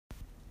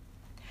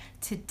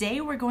Today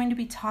we're going to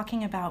be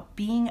talking about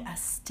being a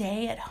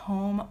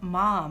stay-at-home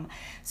mom.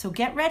 So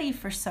get ready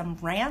for some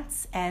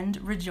rants and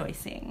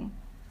rejoicing.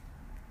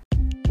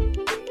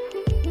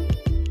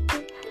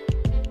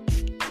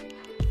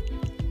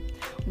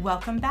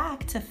 Welcome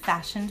back to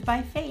Fashioned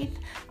by Faith.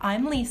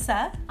 I'm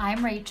Lisa.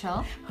 I'm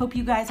Rachel. Hope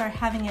you guys are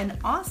having an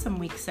awesome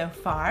week so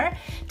far.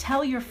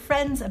 Tell your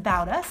friends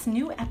about us.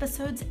 New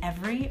episodes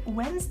every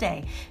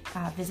Wednesday.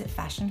 Visit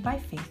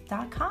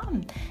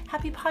fashionedbyfaith.com.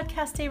 Happy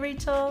podcast day,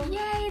 Rachel. Yay,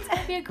 it's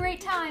going to be a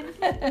great time.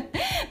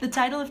 The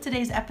title of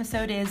today's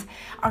episode is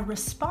a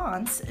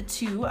response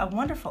to a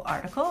wonderful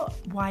article,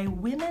 Why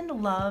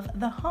Women Love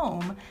the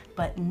Home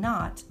But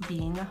Not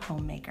Being a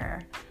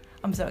Homemaker.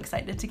 I'm so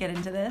excited to get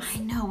into this. I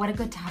know, what a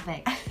good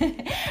topic.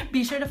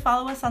 Be sure to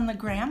follow us on the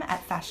gram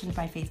at Fashioned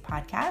by Faith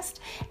Podcast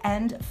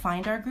and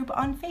find our group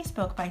on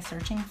Facebook by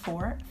searching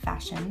for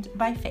Fashioned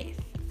by Faith.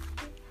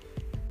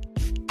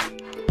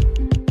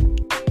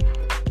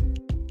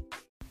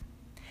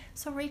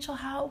 So Rachel,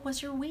 how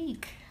was your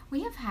week?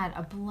 We have had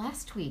a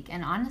blessed week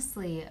and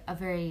honestly a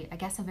very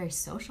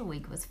social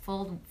week. It was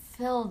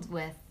filled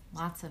with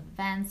lots of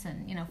events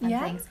and, fun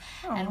things.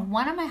 Oh. And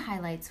one of my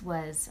highlights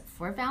was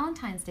for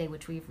Valentine's Day,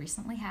 which we've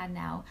recently had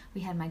now.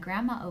 We had my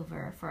grandma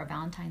over for a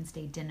Valentine's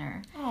Day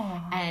dinner.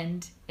 Oh.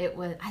 And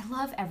I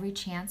love every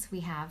chance we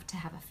have to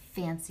have a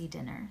fancy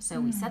dinner. So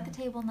we set the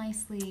table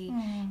nicely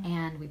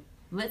and we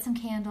lit some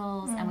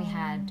candles and we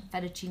had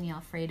fettuccine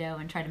alfredo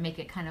and tried to make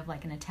it kind of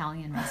like an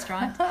Italian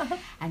restaurant.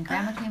 And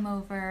grandma came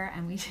over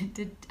and we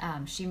did,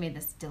 she made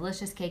this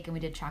delicious cake and we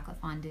did chocolate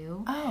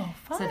fondue. Oh,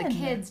 fun. So the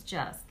kids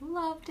just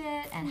loved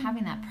it, and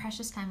having that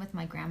precious time with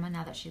my grandma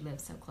now that she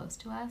lives so close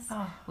to us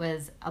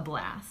was a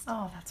blast.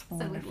 Oh, that's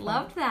wonderful. So we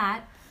loved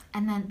that.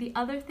 And then the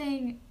other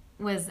thing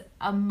was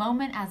a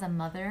moment as a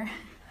mother.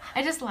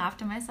 I just laughed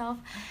to myself.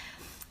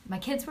 My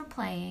kids were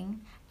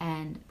playing,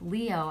 and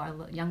Leo,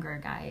 our younger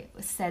guy,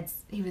 said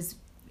he was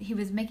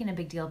making a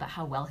big deal about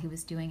how well he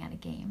was doing at a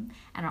game.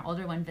 And our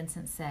older one,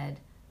 Vincent, said,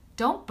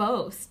 "Don't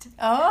boast."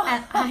 Oh.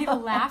 And I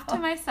laughed to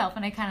myself,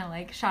 and I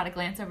kind of shot a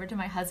glance over to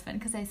my husband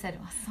because I said,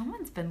 well,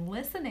 someone's been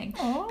listening.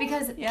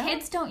 Because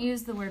kids don't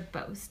use the word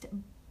boast.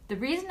 The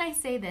reason I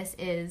say this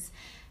is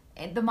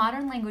the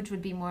modern language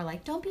would be more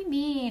like, don't be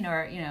mean,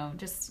 or,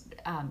 just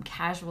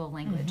casual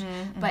language.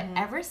 But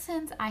ever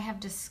since I have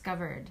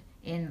discovered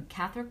in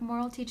Catholic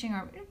moral teaching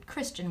or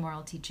Christian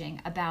moral teaching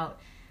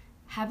about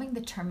having the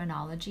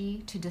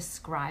terminology to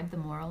describe the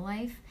moral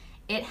life,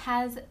 it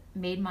has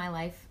made my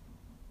life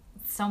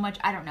so much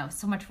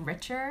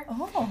richer.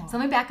 Oh. So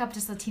let me back up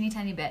just a teeny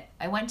tiny bit.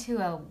 I went to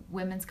a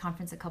women's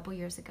conference a couple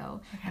years ago,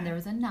 and there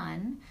was a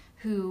nun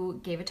who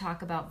gave a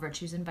talk about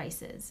virtues and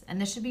vices. And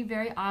this should be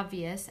very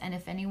obvious, and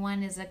if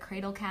anyone is a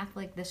cradle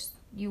Catholic,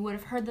 you would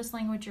have heard this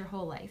language your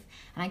whole life.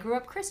 And I grew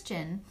up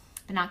Christian,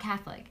 but not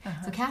Catholic.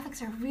 So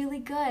Catholics are really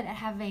good at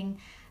having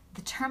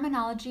the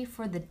terminology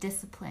for the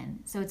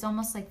discipline. So it's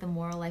almost like the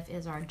moral life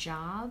is our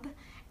job,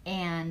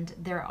 and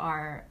there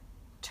are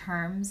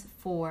terms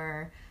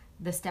for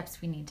the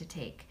steps we need to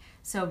take.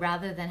 So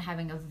rather than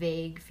having a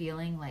vague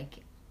feeling like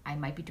I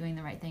might be doing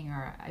the right thing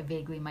or I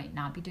vaguely might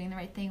not be doing the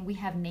right thing, we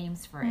have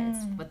names for it.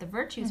 It's what the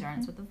virtues are and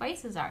it's what the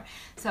vices are.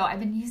 So I've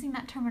been using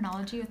that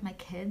terminology with my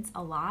kids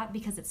a lot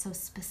because it's so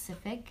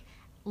specific.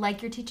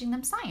 Like you're teaching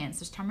them science,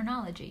 there's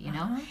terminology,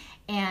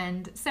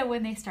 And so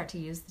when they start to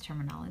use the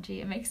terminology,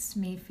 it makes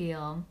me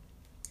feel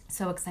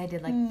so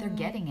excited, like they're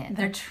getting it.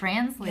 They're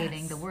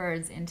translating the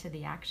words into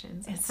the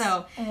actions.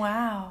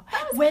 Wow.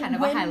 That was kind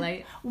of a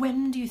highlight.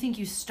 When do you think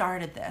you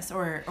started this,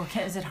 or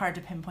is it hard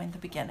to pinpoint the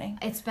beginning?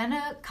 It's been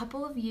a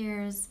couple of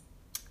years.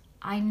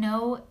 I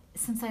know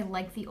since I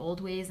like the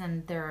old ways,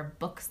 and there are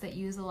books that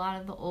use a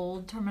lot of the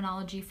old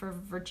terminology for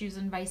virtues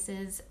and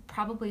vices,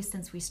 probably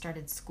since we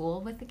started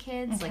school with the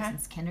kids, like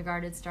since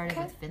kindergarten started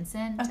with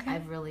Vincent,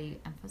 I've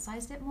really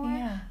emphasized it more.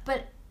 Yeah.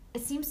 But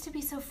it seems to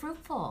be so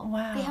fruitful.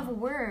 Wow. They have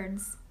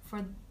words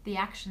for the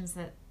actions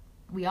that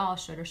we all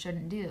should or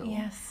shouldn't do.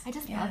 Yes. I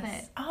just love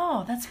it.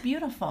 Oh, that's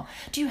beautiful.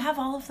 Do you have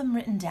all of them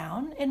written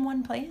down in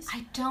one place?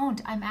 I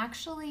don't. I'm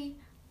actually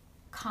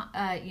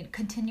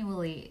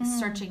continually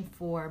searching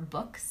for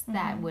books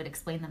that would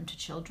explain them to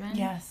children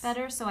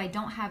better. So I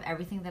don't have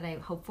everything that I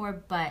hope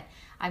for, but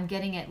I'm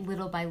getting it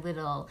little by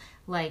little.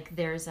 Like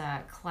there's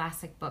a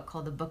classic book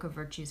called The Book of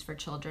Virtues for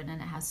Children,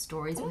 and it has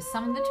stories with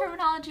some of the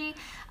terminology.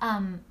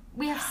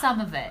 We have some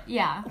of it,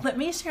 Let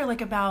me share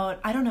about,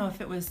 I don't know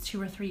if it was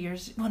 2 or 3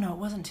 years. Well, no, it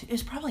wasn't.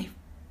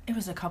 It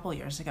was a couple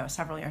years ago,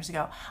 several years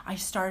ago. I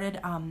started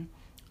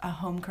a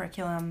home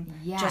curriculum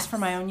just for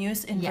my own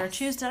use in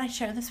virtues. Did I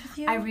share this with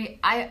you?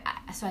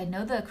 So I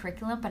know the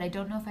curriculum, but I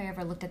don't know if I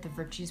ever looked at the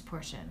virtues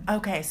portion.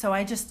 Okay, so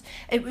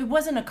it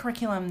wasn't a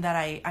curriculum that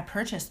I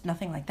purchased,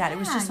 nothing like that. It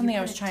was just something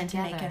I was trying to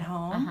make at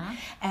home.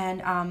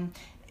 And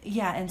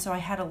Yeah, and so I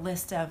had a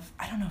list of,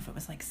 I don't know if it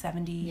was like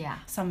 70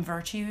 some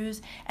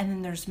virtues, and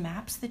then there's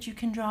maps that you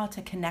can draw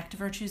to connect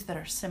virtues that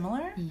are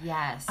similar.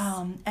 Yes.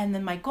 And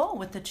then my goal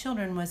with the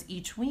children was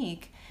each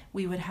week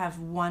we would have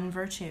one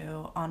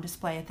virtue on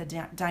display at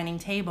the dining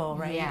table,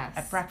 right? Yes.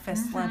 At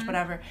breakfast, lunch,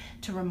 whatever,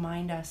 to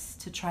remind us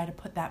to try to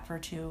put that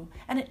virtue.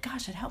 And it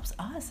helps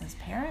us as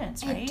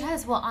parents, right? It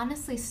does. Well,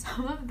 honestly,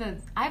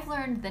 I've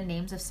learned the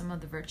names of some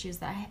of the virtues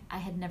that I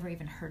had never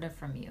even heard of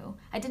from you.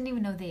 I didn't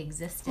even know they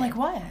existed. Like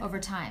what? Over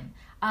time.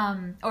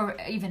 Or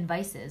even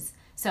vices.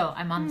 So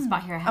I'm on the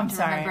spot here. I have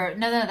to remember.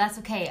 No, that's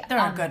okay. There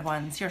are good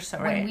ones. You're so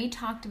right. When we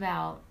talked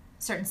about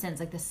certain sins,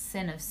 like the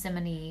sin of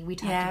simony, we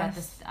talked about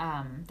this.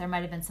 There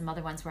might have been some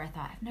other ones where I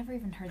thought, I've never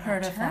even heard that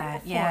term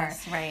before.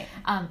 Yes, right.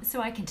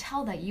 So I can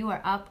tell that you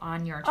are up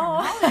on your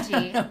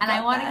terminology, and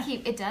I want to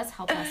keep. It does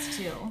help us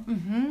too.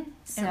 Mm-hmm.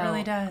 So it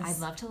really does. I'd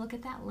love to look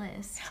at that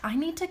list. I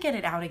need to get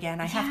it out again.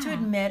 I have to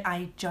admit,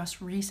 I just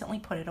recently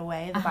put it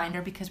away, the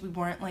binder, because we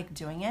weren't like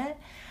doing it.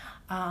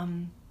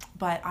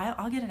 But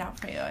I'll get it out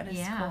for you. It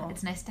is cool.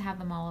 It's nice to have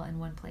them all in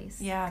one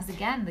place. Yeah. Because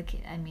again,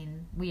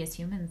 we as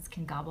humans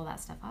can gobble that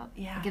stuff up.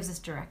 Yeah. It gives us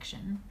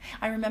direction.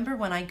 I remember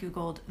when I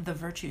Googled the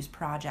Virtues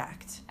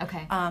Project.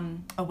 Okay.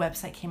 A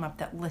website came up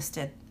that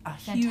listed a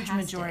huge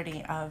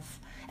majority of,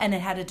 and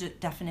it had a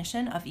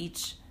definition of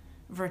each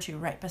virtue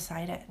right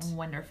beside it.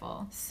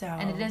 Wonderful. So.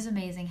 And it is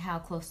amazing how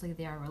closely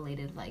they are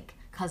related, like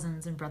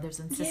cousins and brothers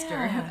and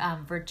sister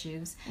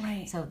virtues.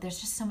 Right. So there's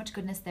just so much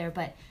goodness there,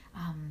 but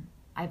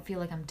I feel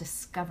like I'm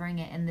discovering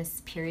it in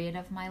this period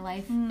of my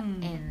life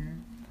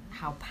in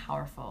how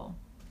powerful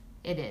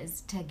it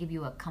is to give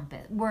you a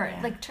compass.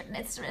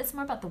 It's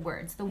more about the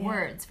words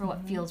for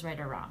what feels right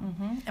or wrong.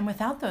 Mm-hmm. And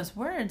without those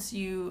words,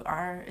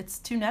 it's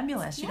too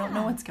nebulous. You don't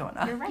know what's going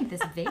on. You're right,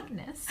 this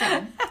vagueness.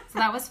 So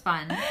that was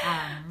fun.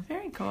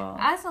 Very cool.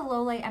 As a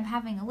low light, I'm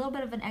having a little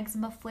bit of an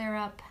eczema flare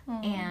up,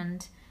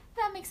 and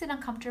that makes it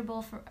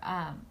uncomfortable for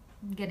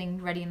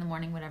getting ready in the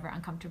morning, whatever,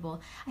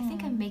 uncomfortable. I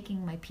think I'm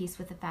making my peace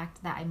with the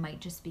fact that I might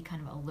just be kind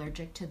of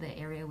allergic to the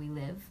area we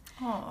live,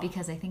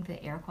 because I think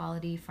the air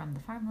quality from the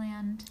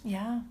farmland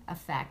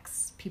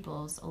affects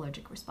people's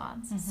allergic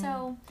response.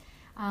 So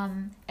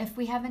if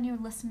we have any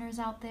listeners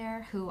out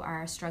there who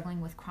are struggling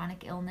with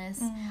chronic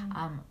illness,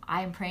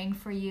 I am praying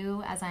for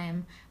you, as I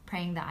am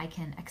praying that I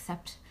can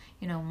accept,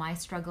 my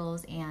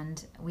struggles,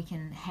 and we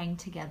can hang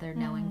together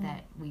knowing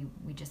that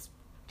we just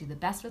do the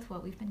best with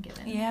what we've been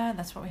given. Yeah,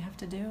 that's what we have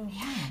to do.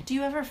 Yeah. Do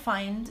you ever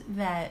find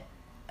that,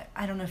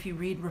 I don't know if you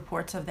read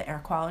reports of the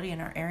air quality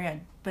in our area,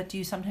 but do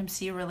you sometimes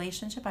see a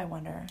relationship? I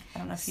wonder. I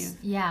don't know if you...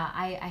 Yeah,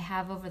 I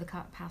have over the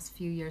past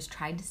few years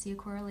tried to see a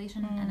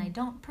correlation, and I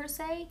don't per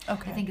se.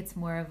 Okay. I think it's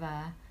more of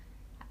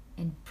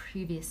in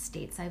previous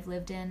states I've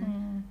lived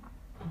in,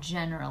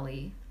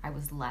 generally I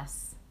was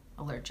less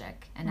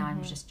allergic, and now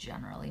I'm just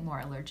generally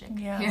more allergic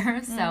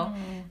here. So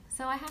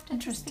I have to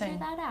just figure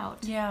that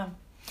out. Yeah.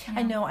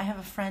 I know I have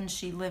a friend,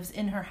 she lives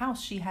in her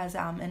house. She has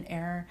an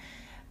air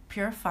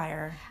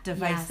purifier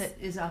device that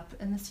is up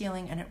in the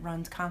ceiling, and it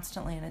runs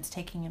constantly, and it's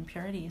taking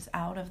impurities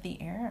out of the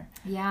air.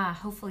 Yeah,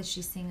 hopefully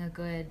she's seeing a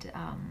good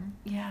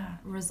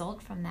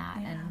result from that,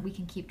 and we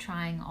can keep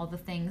trying all the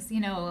things.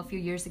 A few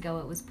years ago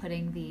it was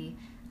putting the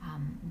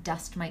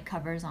dust mite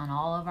covers on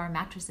all of our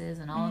mattresses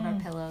and all of our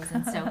pillows,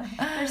 and so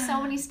there's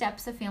so many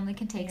steps a family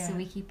can take, so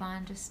we keep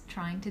on just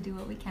trying to do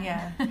what we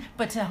can.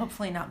 But to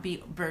hopefully not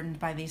be burdened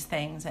by these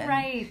things, and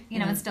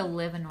and still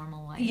live a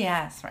normal life.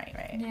 Yes,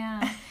 right.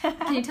 Yeah.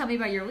 Can you tell me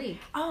about your week?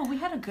 Oh, we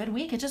had a good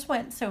week. It just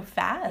went so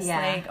fast.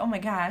 Like, oh my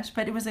gosh,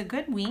 but it was a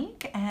good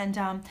week. And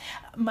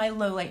my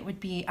low light would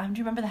be, do you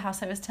remember the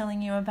house I was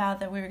telling you about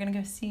that we were going to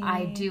go see?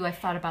 I do. I've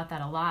thought about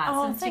that a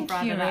lot since you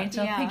brought it up.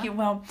 Rachel. Thank you.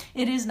 Well,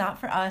 it is not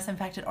for us. In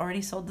fact, it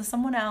already sold to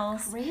someone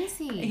else.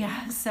 Crazy.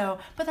 Yeah. So,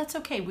 but that's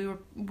okay.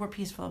 We're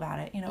peaceful about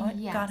it. You know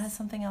what? God has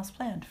something else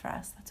planned for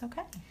us. That's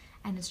okay.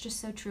 And it's just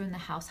so true in the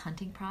house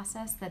hunting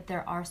process that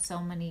there are so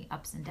many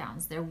ups and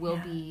downs. There will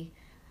be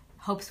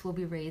hopes will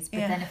be raised, but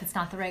then if it's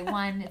not the right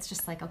one, it's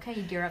just like, okay,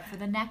 you gear up for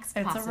the next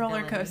possibility. It's a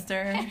roller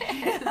coaster.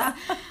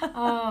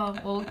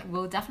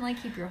 We'll definitely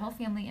keep your whole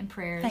family in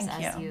prayers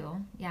as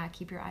you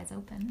keep your eyes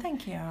open.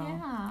 Thank you.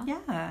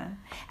 Yeah.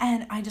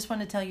 And I just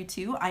want to tell you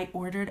too, I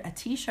ordered a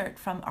t-shirt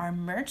from our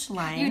merch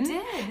line. You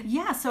did?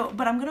 Yeah,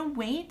 but I'm going to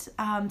wait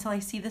till I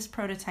see this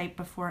prototype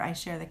before I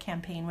share the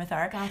campaign with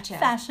our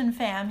fashion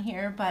fam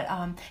here. But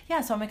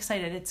so I'm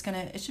excited.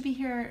 It should be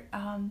here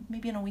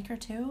maybe in a week or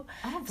two.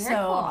 Oh, very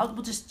cool.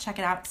 We'll just check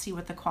it out, see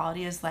what the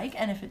quality is like,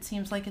 and if it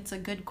seems like it's a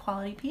good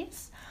quality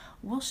piece,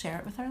 we'll share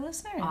it with our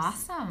listeners.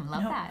 Awesome.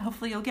 Love that.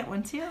 Hopefully you'll get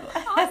one too.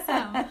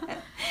 Awesome.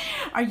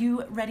 Are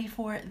you ready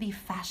for the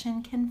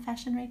fashion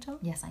confession, Rachel?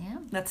 Yes, I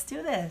am. Let's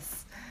do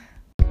this.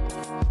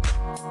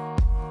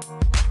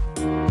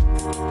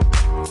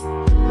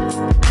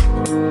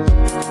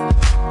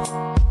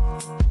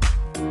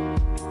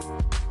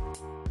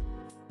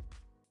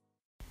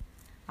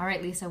 All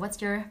right, Lisa,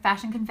 what's your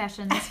fashion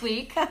confession this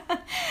week?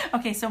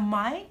 Okay, so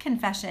my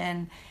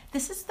confession,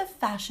 this is the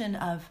fashion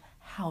of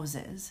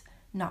houses.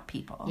 not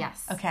people.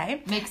 Yes.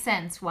 Okay? Makes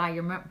sense why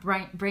your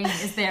brain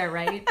is there,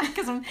 right?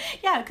 Because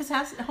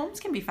homes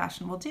can be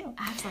fashionable too.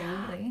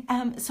 Absolutely.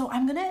 So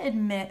I'm going to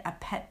admit a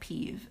pet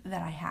peeve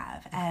that I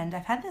have. And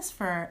I've had this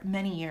for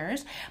many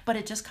years, but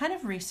it just kind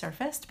of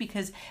resurfaced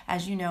because,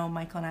 as you know,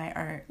 Michael and I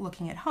are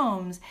looking at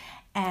homes.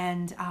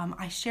 And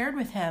I shared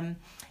with him,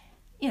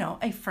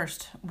 a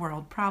first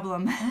world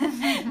problem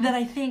that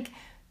I think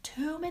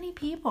too many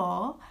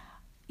people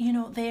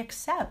they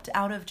accept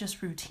out of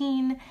just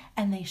routine,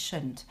 and they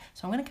shouldn't.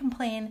 So I'm going to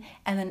complain,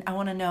 and then I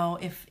want to know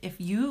if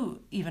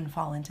you even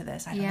fall into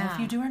this. I don't know if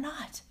you do or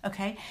not,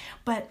 okay?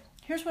 But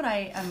here's what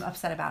I am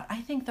upset about. I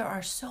think there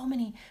are so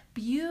many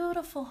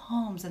beautiful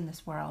homes in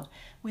this world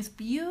with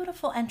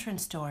beautiful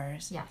entrance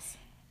doors. Yes.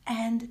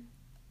 And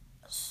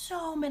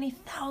so many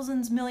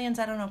thousands, millions,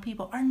 I don't know,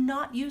 people are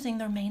not using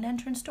their main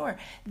entrance door.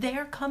 They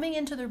are coming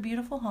into their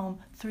beautiful home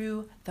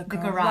through the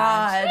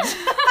garage.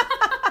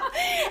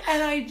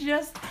 And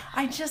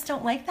I just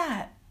don't like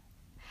that.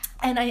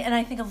 And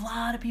I think a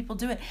lot of people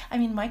do it. I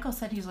mean, Michael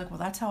said, he's like, well,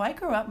 that's how I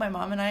grew up. My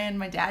mom and I and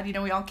my dad,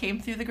 we all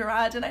came through the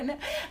garage. And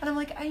I'm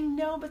like, I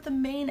know, but the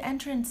main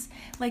entrance,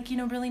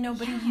 really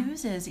nobody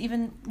uses.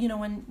 Even,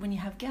 when you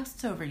have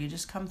guests over, you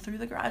just come through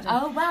the garage.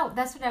 Oh, wow.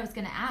 That's what I was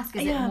going to ask.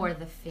 Is it more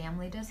the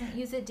family doesn't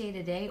use it day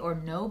to day, or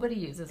nobody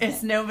uses it?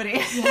 It's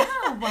nobody.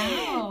 Yeah,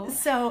 wow.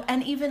 So,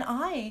 and even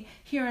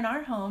here in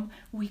our home,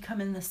 we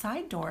come in the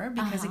side door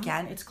because,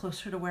 again, it's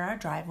closer to where our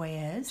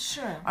driveway is.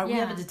 Sure. We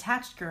have a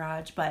detached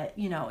garage, but,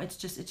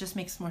 it just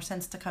makes more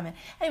sense to come in.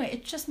 Anyway,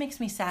 it just makes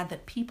me sad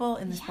that people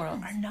in this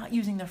world are not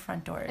using their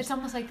front doors. It's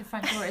almost like the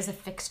front door is a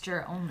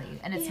fixture only,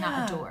 and it's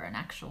not a door, an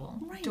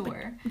actual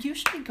door. But you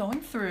should be going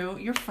through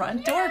your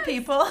front door,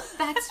 people.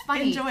 That's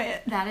funny. Enjoy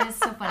it. That is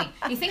so funny.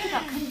 You think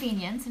about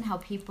convenience and how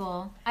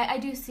people, I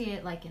do see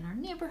it like in our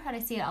neighborhood, I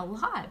see it a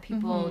lot.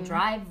 People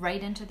drive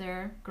right into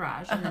their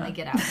garage and then they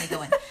get out and they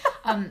go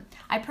in.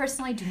 I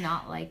personally do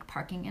not like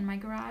parking in my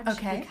garage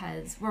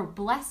because we're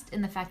blessed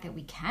in the fact that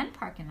we can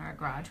park in our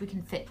garage. We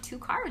can fit 2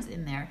 cars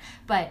in there,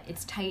 but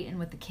it's tight, and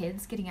with the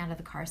kids getting out of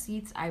the car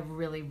seats, I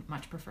really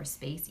much prefer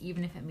space,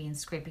 even if it means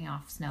scraping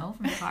off snow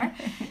from the car.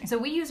 So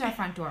we use our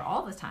front door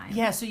all the time.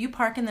 Yeah, so you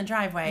park in the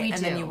driveway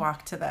then you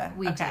walk to the...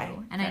 We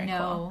do. And I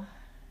know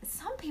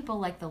some people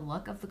like the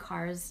look of the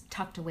cars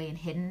tucked away and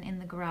hidden in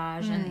the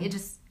garage, and it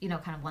just,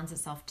 kind of lends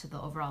itself to the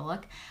overall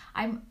look.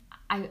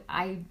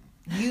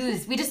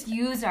 We just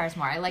use ours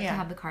more. I like to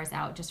have the cars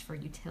out just for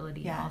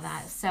utility and all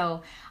that.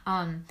 So,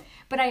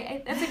 but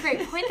that's a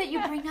great point that you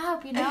bring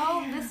up.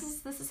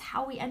 This is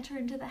how we enter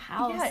into the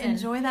house. Yeah,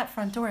 enjoy that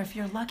front door. If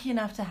you're lucky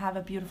enough to have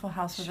a beautiful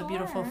house with a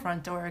beautiful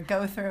front door,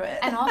 go through it.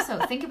 And also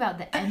think about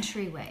the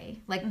entryway.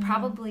 Like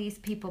probably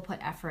people put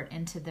effort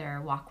into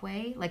their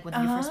walkway, like when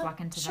you first walk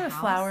into the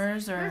house.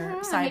 Flowers or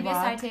sidewalk. Maybe a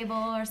side table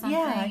or something.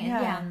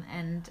 Yeah.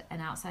 And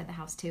outside the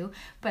house too.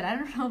 But I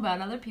don't know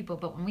about other people,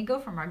 but when we go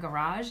from our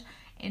garage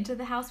into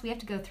the house, we have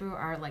to go through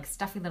our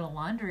stuffy little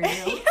laundry room.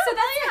 So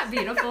that's not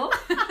beautiful.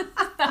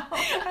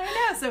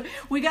 I know. So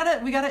we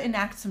gotta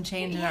enact some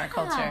change in our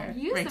culture.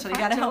 Rachel, you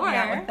gotta help me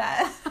out with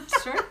that.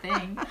 Sure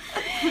thing.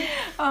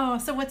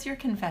 So what's your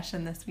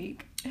confession this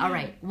week? All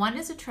right. One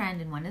is a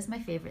trend and one is my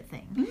favorite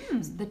thing.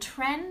 The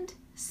trend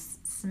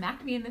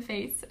smacked me in the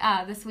face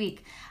this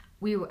week.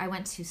 I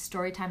went to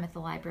story time at the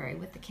library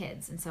with the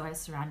kids, and so I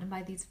was surrounded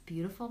by these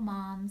beautiful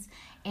moms,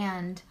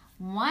 and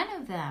one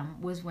of them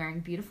was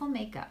wearing beautiful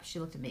makeup. She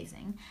looked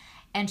amazing,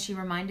 and she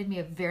reminded me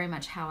of very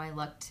much how I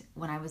looked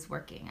when I was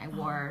working. I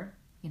wore,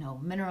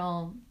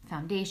 mineral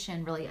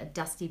foundation, really a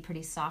dusty,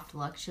 pretty soft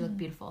look. She looked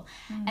beautiful.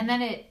 And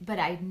then but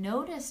I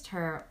noticed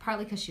her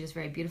partly because she was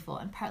very beautiful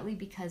and partly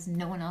because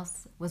no one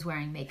else was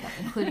wearing makeup,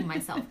 including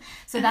myself.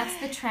 So that's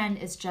the trend,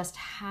 is just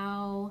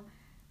how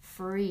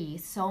free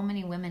so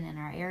many women in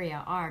our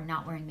area are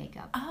not wearing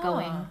makeup,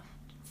 going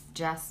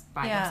just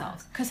by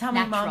themselves. Because how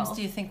many moms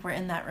do you think were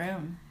in that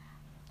room?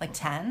 Like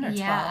 10 or 12?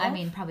 Yeah, I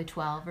mean, probably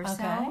 12 or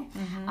so.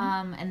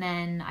 And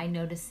then I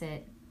noticed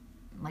it,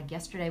 like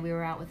yesterday we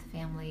were out with the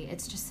family.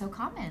 It's just so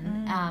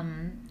common.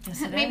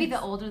 Yes, maybe the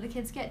older the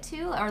kids get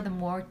too, or the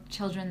more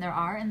children there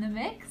are in the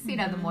mix, the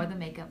more the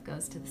makeup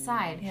goes to the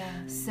side. Yeah.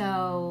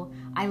 So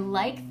I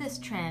like this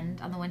trend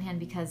on the one hand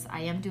because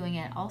I am doing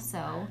it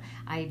also.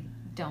 I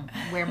don't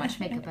wear much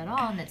makeup at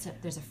all, and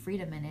there's a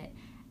freedom in it.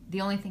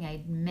 The only thing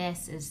I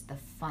miss is the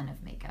fun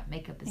of makeup.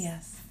 Makeup is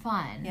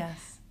fun.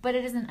 Yes. But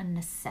it isn't a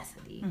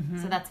necessity.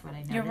 So that's what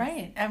I noticed. You're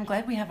right. I'm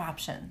glad we have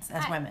options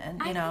as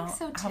women. I think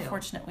so too. How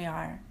fortunate we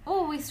are.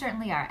 Oh, we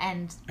certainly are.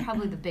 And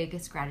probably the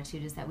biggest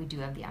gratitude is that we do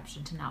have the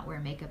option to not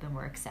wear makeup and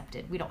we're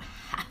accepted. We don't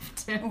have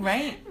to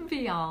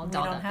be all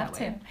dolled up that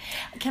way.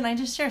 Can I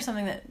just share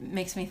something that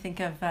makes me think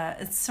of,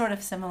 it's sort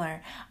of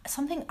similar.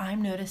 Something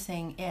I'm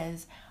noticing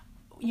is,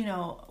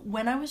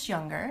 when I was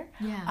younger,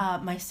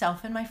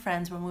 myself and my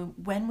friends,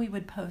 when we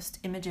would post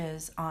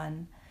images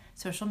on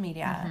social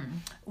media,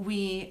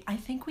 I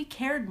think we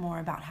cared more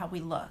about how we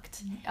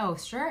looked. Oh,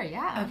 sure,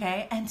 yeah.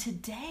 Okay, and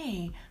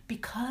today,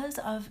 because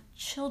of the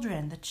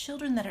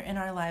children that are in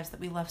our lives that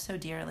we love so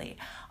dearly,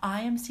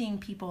 I am seeing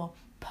people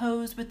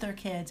pose with their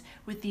kids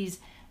with these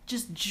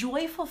just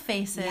joyful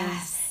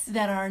faces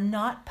that are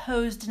not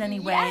posed in any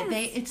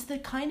way. It's the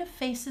kind of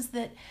faces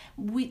that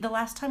the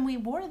last time we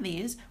wore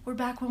these were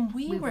back when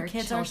we were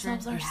kids children.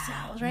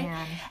 ourselves, right?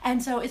 Man.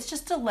 And so it's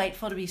just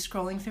delightful to be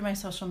scrolling through my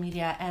social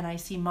media and I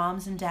see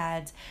moms and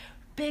dads,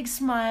 big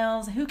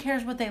smiles. Who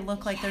cares what they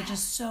look like? They're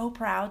just so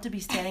proud to be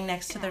standing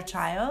next to their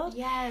child.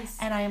 Yes.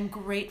 And I am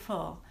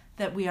grateful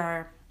that we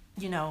are,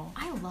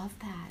 I love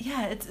that.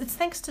 Yeah, it's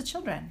thanks to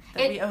children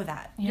that we owe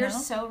that. You're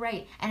so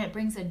right. And it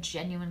brings a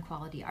genuine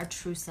quality, our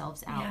true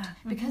selves out. Yeah.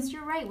 Because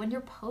you're right, when you're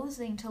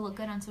posing to look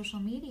good on social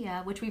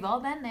media, which we've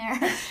all been there,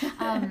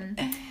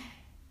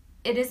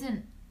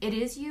 it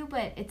is you,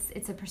 but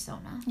it's a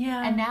persona.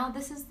 Yeah. And now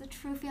this is the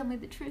true family,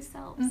 the true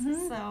selves.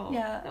 So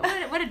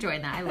what a joy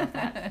in that. I love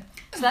that.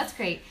 So that's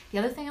great. The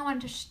other thing I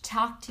wanted to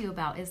talk to you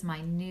about is my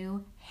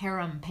new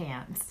harem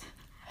pants.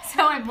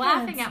 So I'm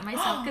laughing at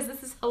myself because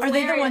this is hilarious. Are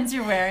they the ones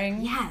you're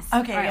wearing? Yes.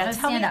 Okay, right,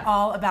 tell me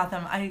all about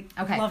them. I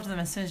loved them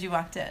as soon as you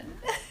walked in.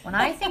 When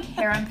I think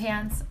harem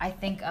pants, I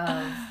think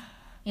of,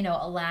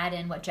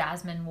 Aladdin, what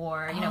Jasmine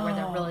wore, where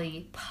they're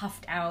really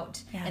puffed out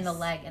in the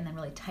leg and then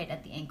really tight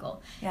at the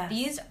ankle. Yes.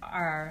 These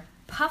are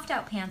puffed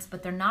out pants,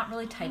 but they're not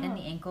really tight in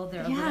the ankle.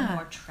 They're a little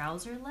more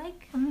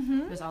trouser-like.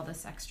 There's all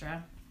this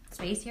extra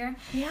space here.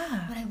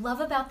 Yeah. What I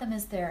love about them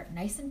is they're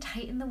nice and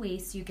tight in the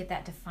waist, so you get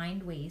that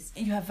defined waist.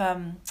 You have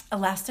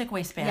elastic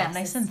waistband,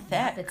 nice and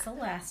thick. It's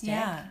elastic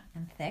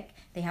and thick.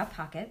 They have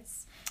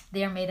pockets.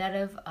 They are made out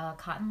of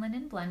cotton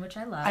linen blend, which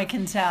I love. I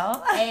can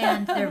tell.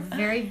 And they're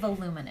very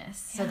voluminous.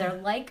 So they're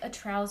like a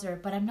trouser,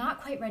 but I'm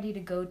not quite ready to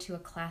go to a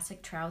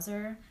classic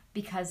trouser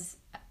because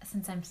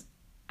since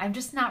I'm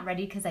just not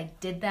ready because I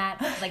did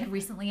that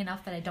recently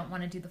enough that I don't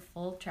want to do the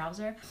full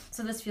trouser.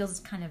 So this feels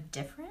kind of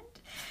different.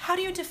 How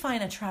do you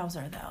define a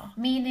trouser, though?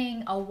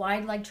 Meaning a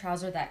wide leg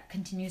trouser that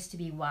continues to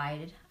be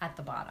wide at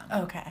the bottom.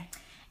 Okay.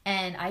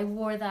 And I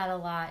wore that a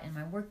lot in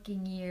my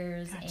working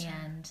years. Gotcha.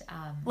 And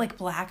like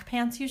black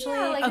pants usually?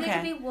 Yeah, they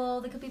could be wool,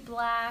 they could be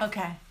black.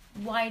 Okay.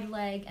 Wide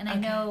leg. And I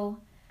know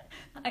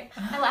I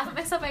laugh at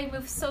myself. I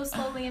move so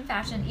slowly in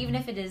fashion, even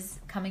if it is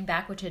coming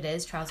back, which it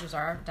is. Trousers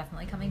are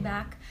definitely coming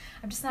back.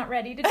 I'm just not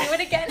ready to do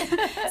it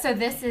again. So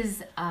this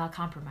is a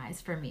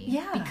compromise for me.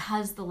 Yeah.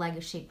 Because the leg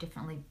is shaped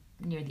differently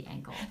near the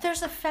ankle.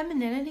 There's a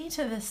femininity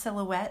to the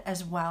silhouette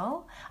as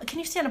well. Can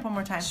you stand up one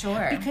more time? Sure.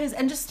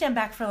 And just stand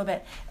back for a little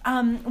bit.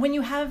 When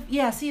you have,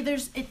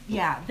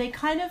 they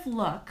kind of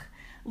look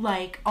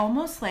like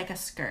almost like a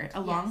skirt, a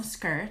long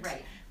skirt.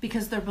 Right.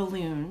 Because they're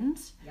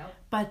balloons. Yep.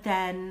 But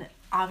then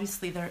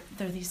obviously they're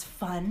these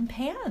fun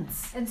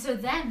pants. And so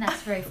then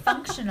that's very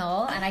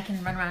functional and I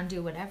can run around and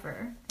do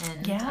whatever.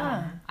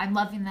 And I'm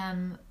loving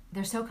them.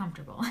 They're so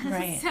comfortable.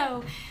 Right.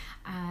 So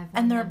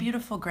and they're a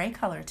beautiful gray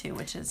color too,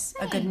 which is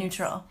a good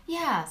neutral.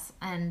 Yes,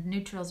 and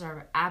neutrals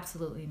are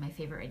absolutely my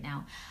favorite right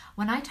now.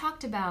 When I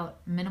talked about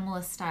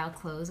minimalist style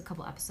clothes a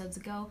couple episodes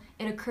ago,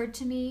 it occurred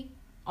to me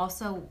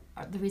also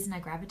the reason I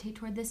gravitate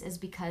toward this is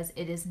because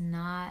it is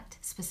not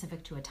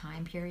specific to a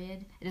time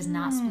period. It is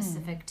not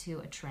specific to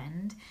a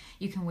trend.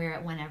 You can wear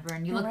it whenever,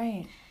 and you look.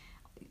 Right.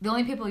 The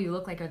only people you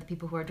look like are the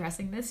people who are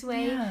dressing this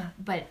way. Yeah.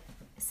 But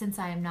since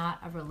I am not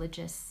a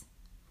religious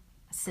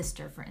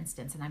sister, for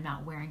instance, and I'm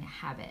not wearing a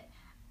habit,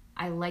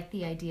 I like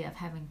the idea of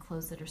having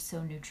clothes that are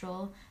so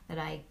neutral that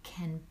I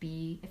can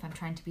be, if I'm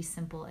trying to be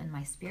simple in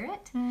my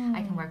spirit,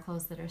 I can wear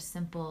clothes that are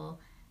simple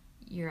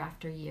year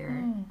after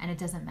year, and it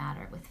doesn't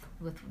matter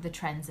with the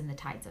trends and the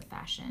tides of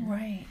fashion.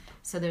 Right.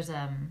 So there's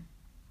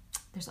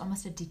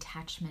almost a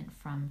detachment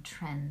from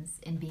trends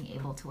in being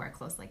able to wear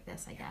clothes like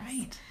this, I guess.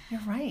 Right.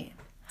 You're right.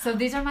 So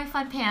these are my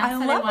fun pants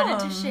that I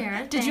wanted to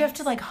share. Did you have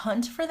to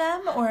hunt for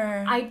them,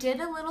 or? I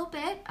did a little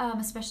bit,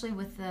 especially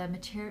with the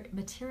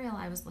material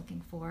I was looking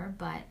for,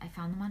 but I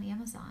found them on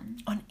Amazon.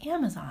 On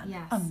Amazon?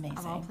 Yes. Amazing.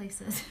 Of all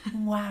places.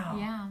 Wow.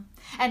 Yeah.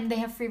 And they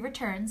have free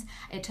returns.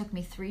 It took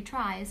me 3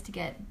 tries to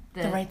get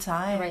the right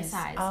size. The right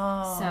size.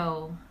 Oh.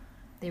 So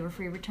they were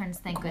free returns,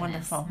 thank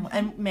goodness. Wonderful.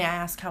 And may I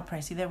ask how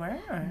pricey they were?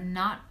 Or?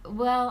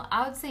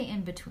 I would say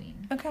in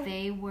between. Okay.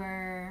 They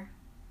were,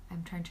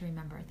 I'm trying to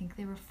remember, I think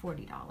they were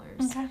 $40.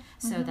 Okay.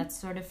 So that's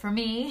sort of, for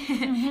me,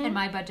 in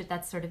my budget,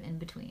 that's sort of in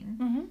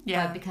between.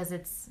 Yeah. But because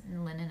it's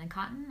linen and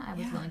cotton, I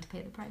was willing to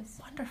pay the price.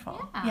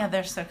 Wonderful. Yeah,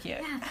 they're so cute.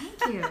 Yeah,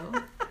 thank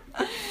you.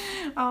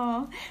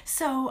 Oh,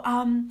 so,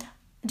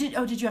 did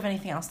you have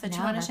anything else that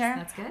you want to share?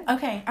 That's good.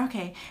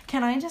 Okay.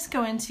 Can I just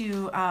go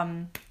into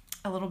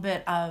a little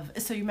bit of,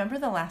 so you remember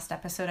the last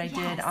episode I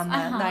did on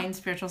the 9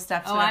 spiritual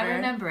steps? Oh, I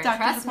remember it.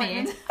 Trust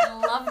me. I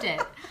loved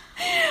it.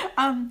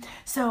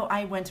 So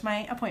I went to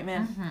my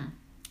appointment.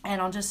 And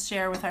I'll just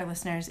share with our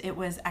listeners, it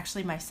was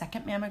actually my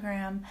second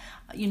mammogram.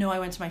 I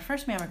went to my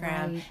first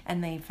mammogram,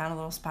 and they found a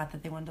little spot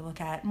that they wanted to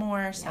look at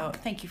more. So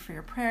thank you for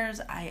your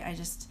prayers. I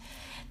just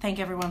thank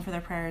everyone for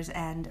their prayers,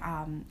 and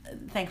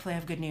thankfully I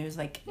have good news.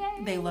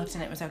 They looked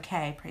and it was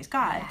okay. Praise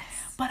God. Yes.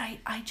 But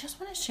I just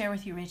want to share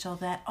with you, Rachel,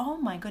 that, oh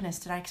my goodness,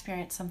 did I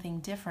experience something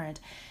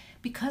different?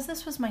 Because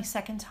this was my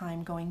second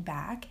time going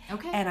back,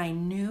 and I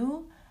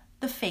knew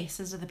the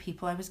faces of the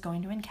people I was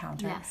going to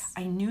encounter. Yes.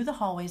 I knew the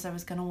hallways I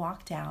was going to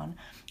walk down.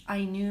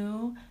 I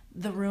knew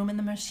the room and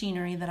the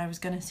machinery that I was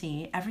going to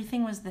see,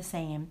 everything was the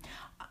same.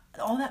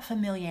 All that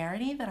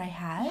familiarity that I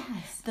had,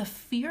 the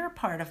fear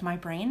part of my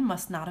brain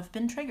must not have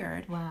been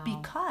triggered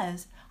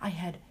because I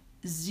had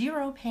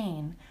zero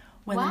pain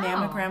when the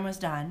mammogram was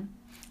done.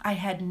 I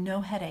had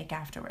no headache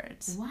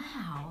afterwards.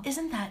 Wow.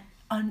 Isn't that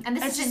and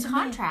this is in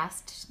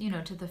contrast,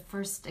 to the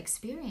first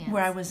experience.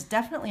 Where I was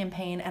definitely in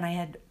pain and I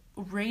had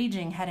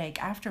raging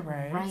headache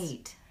afterwards.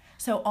 Right.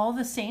 So all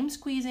the same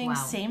squeezing,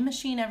 same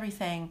machine,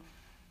 everything.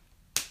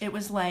 It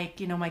was like,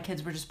 my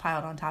kids were just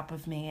piled on top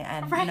of me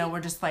and, we're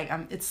just like,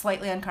 it's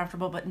slightly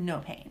uncomfortable, but no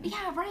pain.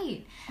 Yeah,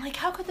 right. Like,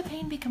 how could the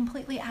pain be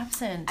completely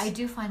absent? I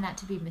do find that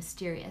to be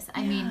mysterious.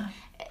 I mean,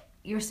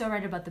 you're so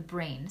right about the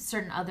brain.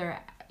 Certain other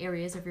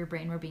areas of your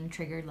brain were being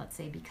triggered, let's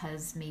say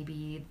because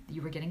maybe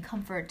you were getting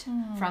comfort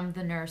from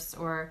the nurse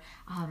or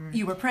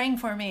you were praying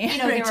for me.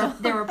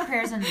 There were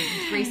prayers and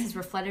graces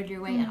were flooded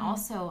your way. And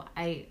also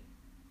I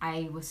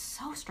was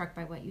so struck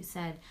by what you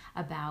said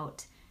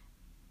about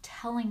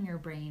telling your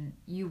brain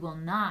you will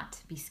not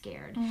be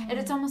scared. And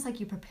it's almost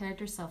like you prepared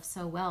yourself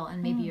so well,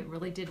 and maybe it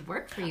really did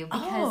work for you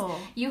because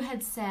you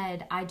had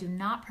said, I do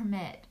not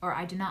permit or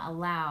I do not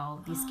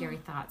allow these scary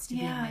thoughts to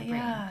be in my brain.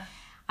 Yeah.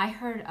 I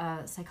heard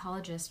a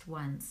psychologist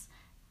once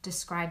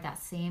describe that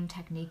same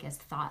technique as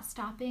thought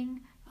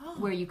stopping,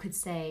 where you could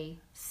say,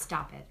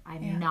 stop it.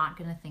 I'm not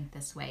going to think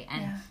this way.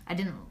 And I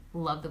didn't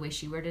love the way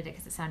she worded it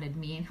because it sounded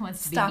mean. Who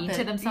wants to be mean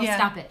to themselves? Yeah.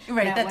 Stop it.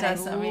 Right, what I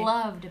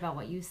loved about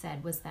what you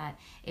said was that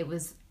it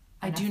was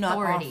I do not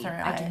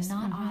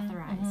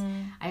authorize.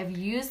 I have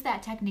used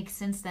that technique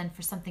since then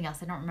for something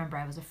else. I don't remember.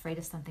 I was afraid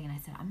of something and I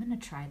said, I'm going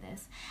to try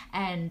this.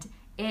 And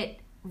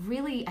it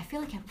really, I feel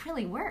like it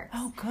really works.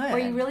 Oh, good. Where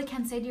you really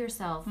can say to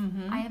yourself,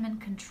 I am in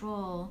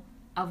control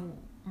of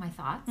my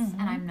thoughts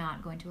and I'm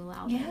not going to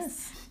allow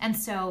this. And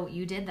so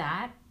you did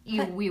that.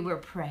 We were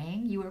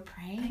praying. You were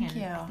praying. Thank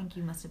you. I think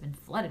you must have been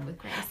flooded with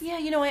grace. Yeah,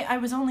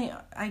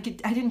 I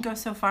didn't go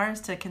so far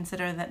as to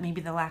consider that maybe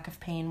the lack of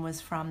pain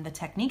was from the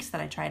techniques that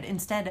I tried.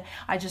 Instead,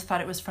 I just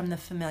thought it was from the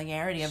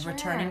familiarity of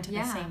returning to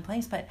the same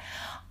place. But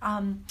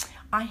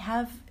I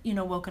have,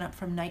 woken up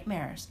from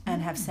nightmares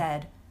and have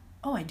said,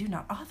 oh, I do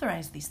not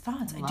authorize these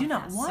thoughts. I do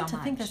not want to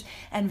think this.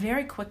 And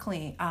very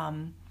quickly,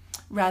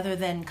 rather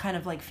than kind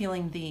of like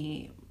feeling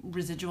the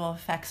residual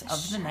effects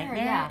of the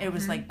nightmare, it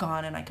was like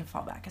gone and I could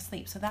fall back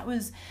asleep. So that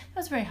was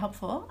very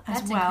helpful as well.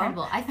 That's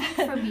incredible. I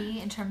think for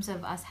me, in terms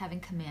of us having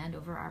command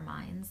over our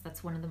minds,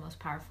 that's one of the most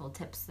powerful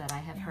tips that I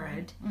have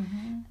heard. Right.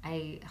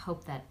 I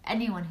hope that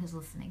anyone who's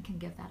listening can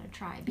give that a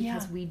try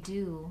because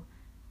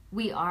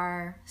we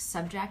are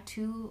subject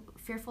to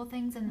fearful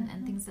things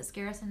and things that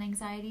scare us and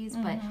anxieties,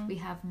 but we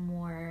have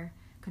more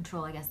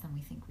control, I guess, than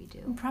we think we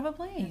do.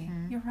 Probably.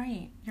 You're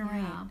right. You're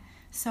right.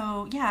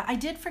 So, I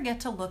did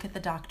forget to look at the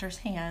doctor's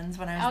hands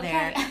when I was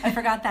there. I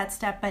forgot that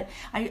step, but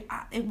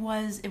it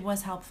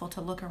was helpful to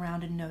look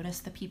around and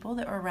notice the people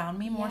that were around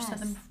me more so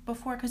than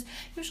before, because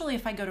usually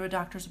if I go to a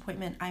doctor's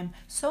appointment, I'm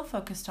so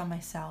focused on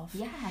myself.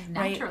 Yeah,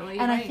 naturally. Right?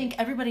 And I think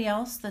everybody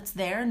else that's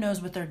there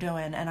knows what they're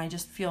doing, and I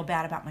just feel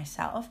bad about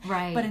myself.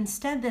 Right. But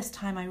instead this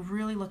time I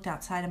really looked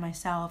outside of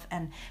myself,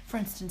 and for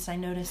instance, I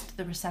noticed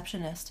the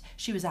receptionist,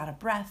 she was out of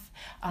breath,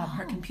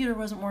 her computer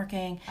wasn't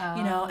working,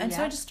 and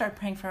so I just started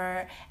praying for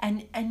her,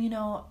 and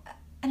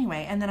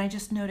anyway, and then I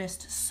just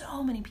noticed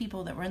so many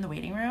people that were in the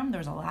waiting room. There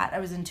was a lot. I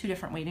was in 2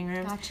 different waiting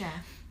rooms. Gotcha.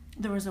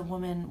 There was a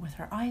woman with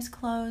her eyes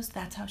closed.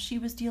 That's how she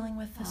was dealing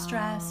with the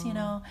stress,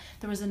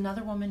 There was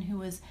another woman who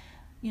was,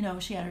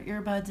 she had her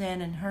earbuds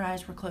in and her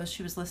eyes were closed.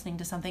 She was listening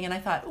to something. And I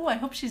thought, I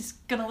hope she's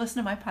going to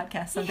listen to my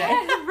podcast someday.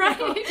 Yeah,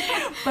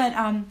 right.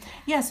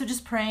 But, so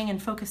just praying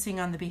and focusing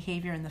on the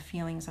behavior and the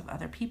feelings of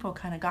other people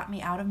kind of got me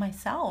out of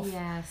myself.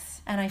 Yes.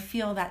 And I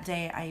feel that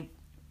day I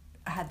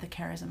had the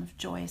charism of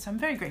joy, so I'm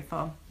very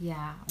grateful.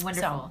 Yeah,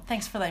 wonderful. So,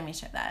 thanks for letting me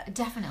share that.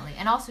 Definitely.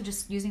 And also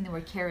just using the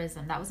word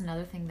charism, that was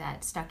another thing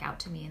that stuck out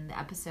to me in the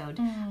episode,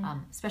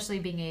 especially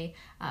being a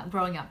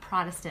growing up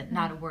Protestant,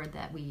 not a word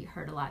that we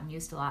heard a lot and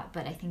used a lot,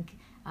 but I think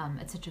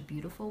it's such a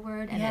beautiful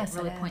word, and it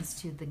really points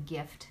to the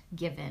gift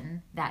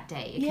given that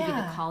day. It could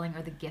be the calling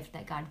or the gift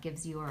that God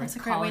gives you, or That's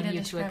calling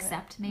you to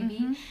accept,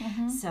 maybe.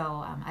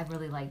 So I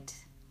really liked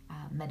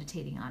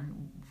meditating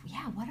on,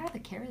 what are the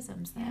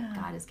charisms that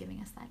God is giving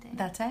us that day?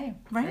 That's it.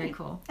 Right. Very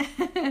cool.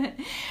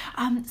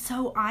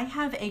 So I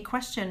have a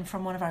question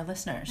from one of our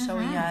listeners. So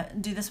we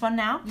do this one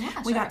now?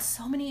 Yeah, We got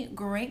so many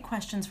great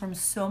questions from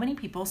so many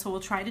people, so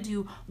we'll try to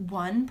do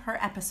one per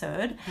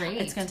episode.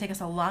 Great. It's going to take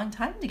us a long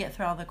time to get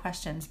through all the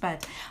questions,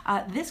 but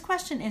this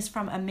question is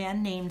from a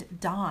man named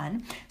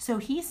Don. So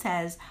he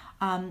says,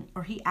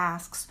 or he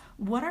asks,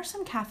 what are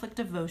some Catholic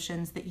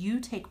devotions that you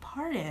take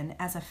part in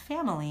as a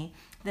family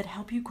that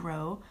help you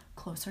grow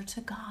closer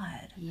to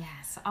God?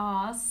 Yes.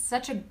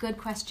 Such a good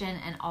question,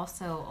 and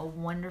also a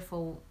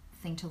wonderful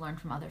thing to learn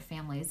from other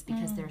families,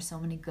 because there are so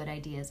many good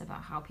ideas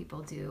about how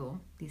people do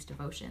these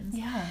devotions.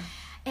 Yeah.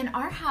 In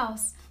our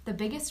house, the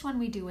biggest one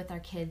we do with our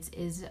kids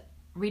is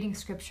reading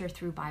scripture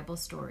through Bible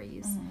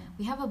stories.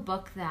 We have a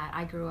book that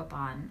I grew up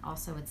on.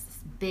 Also, it's this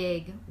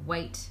big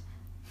white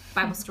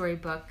Bible story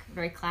book,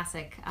 very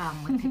classic,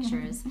 with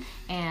pictures,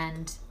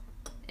 and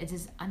it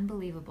is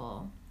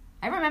unbelievable.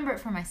 I remember it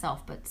for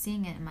myself, but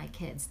seeing it in my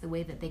kids, the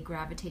way that they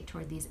gravitate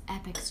toward these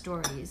epic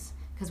stories,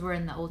 because we're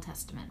in the Old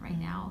Testament right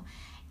now,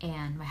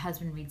 and my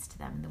husband reads to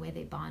them, and the way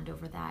they bond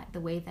over that, the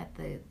way that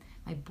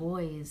my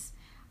boys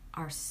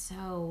are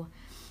so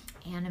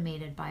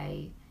animated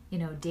by,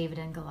 David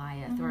and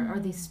Goliath, or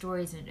these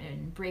stories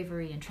and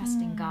bravery and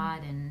trusting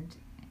God and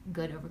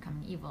good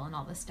overcoming evil and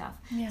all this stuff.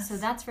 Yes. So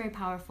that's very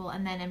powerful.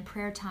 And then in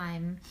prayer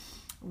time,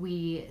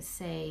 we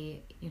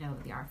say,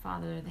 the Our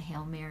Father, the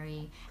Hail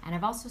Mary, and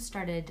I've also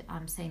started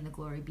saying the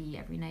Glory Be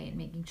every night and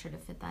making sure to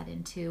fit that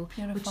in too,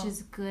 which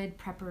is good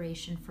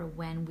preparation for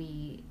when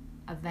we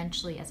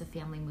eventually as a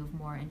family move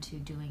more into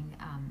doing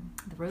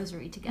the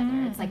rosary together.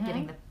 It's like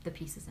getting the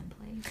pieces in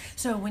place.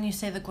 So when you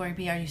say the Glory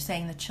Be, are you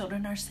saying the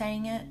children are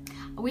saying it?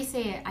 I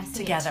say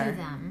together. It to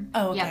them.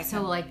 Oh, okay. Yeah,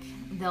 so like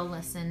they'll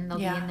listen, they'll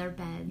be in their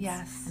beds.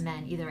 Yes. And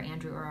then either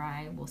Andrew or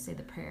I will say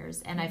the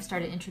prayers. And I've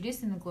started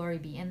introducing the Glory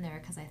Be in there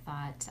because I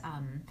thought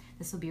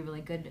this will be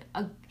really good.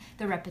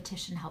 The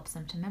repetition helps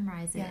them to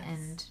memorize it.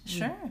 And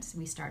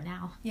we start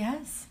now.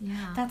 Yes.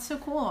 Yeah. That's so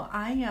cool.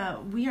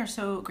 We are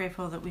so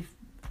grateful that we've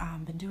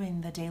been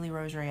doing the daily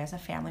rosary as a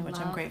family, which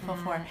I'm grateful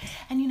for.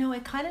 And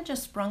it kind of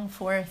just sprung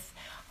forth,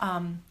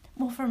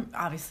 from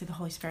obviously the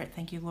Holy Spirit.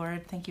 Thank you,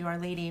 Lord. Thank you, Our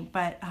Lady.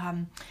 But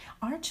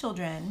our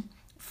children,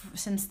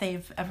 since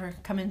they've ever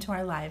come into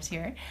our lives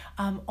here,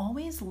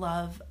 always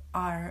love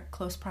our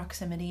close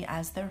proximity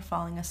as they're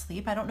falling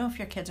asleep. I don't know if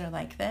your kids are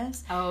like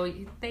this. Oh,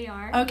 they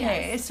are.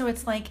 Okay, yes. So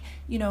it's like,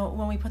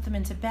 when we put them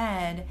into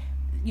bed,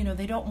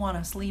 they don't want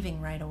us leaving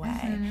right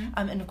away.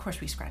 And of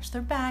course we scratch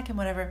their back and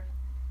whatever.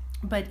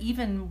 But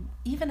even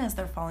as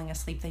they're falling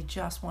asleep, they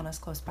just want us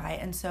close by.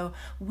 And so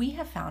we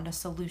have found a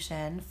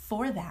solution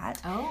for that.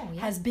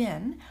 Has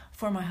been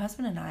for my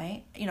husband and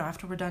I,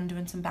 after we're done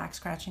doing some back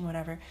scratching,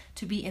 whatever,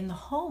 to be in the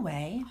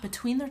hallway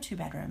between their two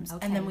bedrooms.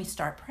 And then we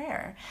start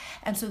prayer.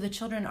 And so the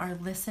children are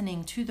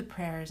listening to the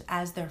prayers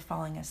as they're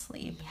falling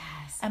asleep.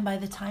 Yes. And by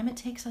the time it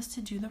takes us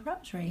to do the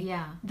rosary,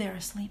 they're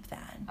asleep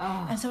then.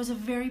 And so it's a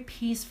very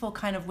peaceful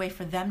kind of way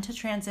for them to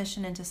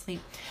transition into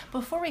sleep.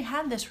 Before we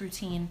had this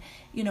routine,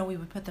 we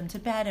would put them to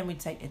bed and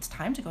we'd say, it's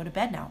time to go to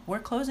bed now. We're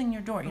closing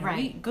your door.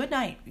 Good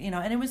night.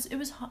 And it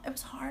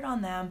was hard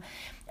on them.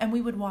 And we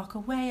would walk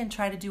away and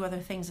try to do other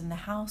things in the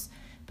house.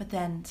 But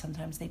then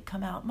sometimes they'd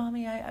come out,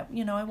 Mommy, I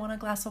want a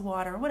glass of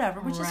water or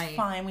whatever, which is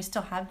fine. We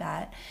still have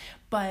that.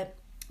 But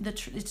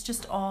it's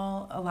just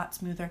all a lot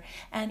smoother.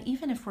 And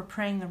even if we're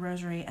praying the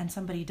rosary and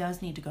somebody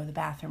does need to go to the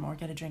bathroom or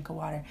get a drink of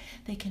water,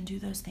 they can do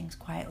those things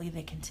quietly.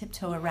 They can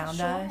tiptoe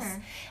around us.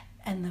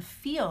 And the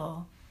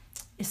feel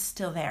is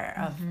still there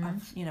of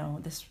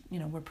this,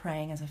 we're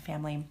praying as a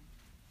family.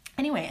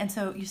 Anyway, and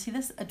so you see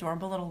this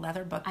adorable little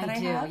leather book that I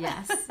have?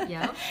 Yes.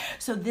 Yep.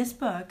 So this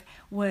book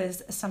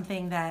was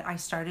something that I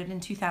started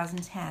in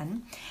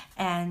 2010,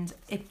 and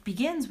it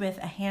begins with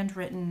a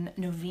handwritten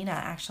novena,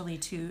 actually,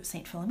 to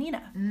Saint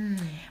Philomena.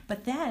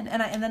 But then,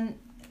 and then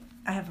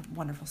I have a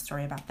wonderful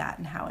story about that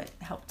and how it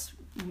helped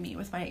me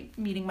with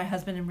meeting my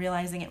husband and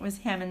realizing it was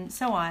him and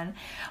so on.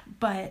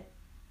 But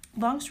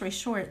long story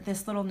short,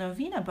 this little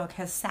novena book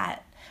has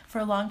sat for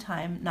a long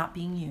time not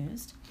being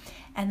used.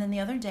 And then the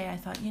other day I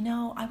thought,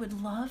 I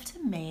would love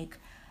to make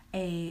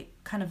a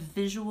kind of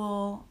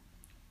visual,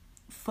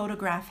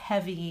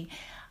 photograph-heavy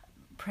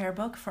prayer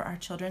book for our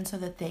children so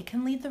that they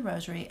can lead the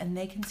rosary and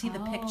they can see the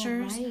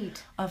pictures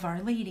of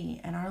Our Lady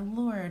and our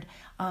Lord,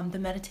 the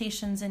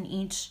meditations in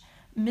each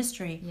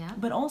mystery,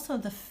 but also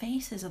the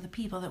faces of the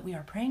people that we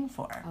are praying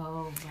for.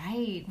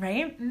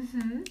 Right?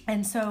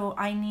 And so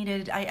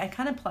I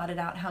kind of plotted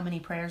out how many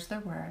prayers there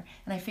were,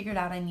 and I figured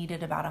out I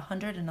needed about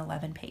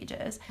 111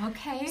 pages.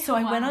 So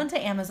I went onto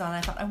Amazon.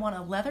 I thought, I want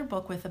a leather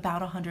book with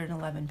about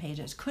 111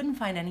 pages. Couldn't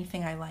find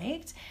anything I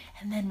liked.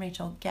 And then,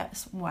 Rachel,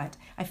 guess what?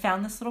 I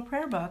found this little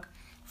prayer book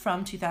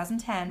from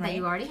 2010, that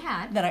you already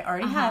had. That I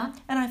already had.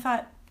 And I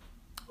thought,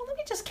 well, let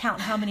me just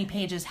count how many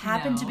pages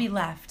happened to be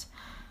left.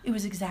 It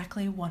was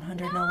exactly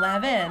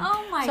 111.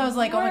 Oh my! So I was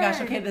like, oh my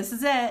gosh, okay, this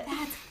is it.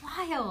 That's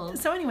wild.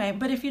 So anyway,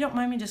 but if you don't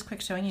mind me just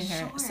quick showing you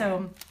here.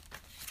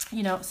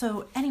 Sure.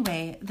 So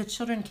anyway, the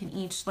children can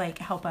each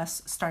help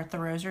us start the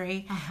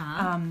rosary.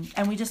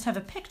 And we just have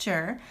a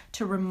picture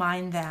to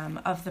remind them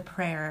of the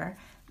prayer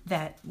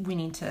that we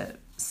need to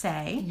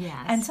say.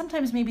 Yes. And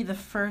sometimes maybe the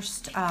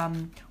first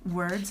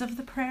words of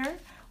the prayer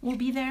will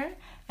be there.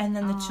 And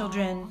then the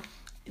children,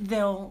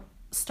 they'll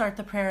start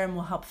the prayer and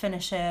we'll help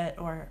finish it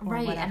or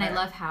whatever. And I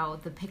love how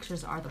the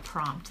pictures are the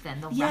prompt, then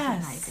they'll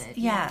recognize it.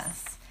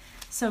 Yes.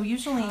 So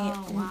usually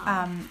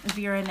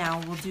Vera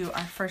now will do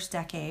our first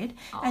decade,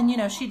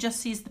 and she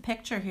just sees the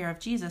picture here of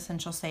Jesus and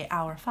she'll say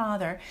Our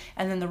Father,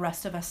 and then the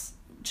rest of us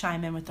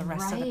chime in with the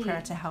rest of the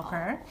prayer to help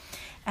her.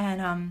 And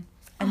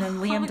then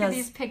Liam does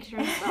these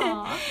pictures.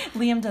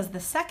 Liam does the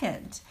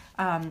second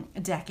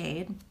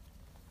decade,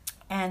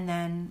 and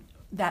then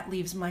that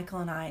leaves Michael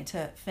and I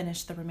to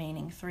finish the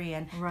remaining 3,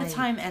 and the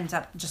time ends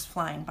up just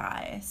flying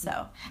by.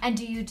 So. And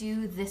do you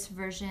do this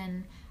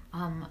version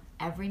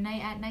every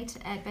night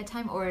at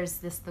bedtime, or is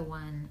this the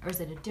one, or is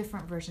it a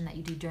different version that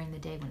you do during the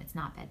day when it's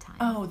not bedtime?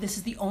 Oh, this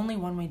is the only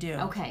one we do.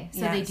 Okay,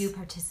 so they do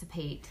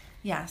participate.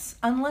 Yes,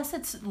 unless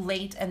it's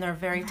late and they're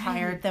very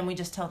tired, then we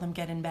just tell them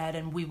get in bed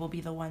and we will be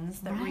the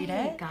ones that read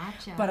it.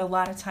 Gotcha. But a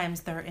lot of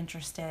times they're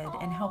interested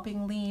in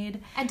helping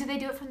lead. And do they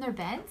do it from their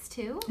beds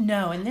too?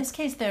 No, in this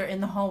case they're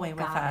in the hallway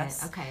with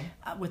us. Okay.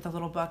 With a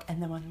little book,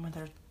 and then when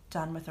they're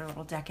done with their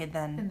little decade,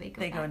 then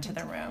they go into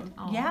their room.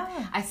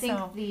 Yeah. I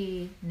think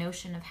the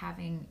notion of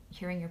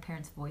hearing your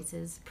parents'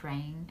 voices,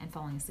 praying and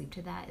falling asleep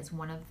to that is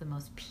one of the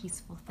most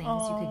peaceful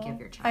things you could give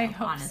your child. I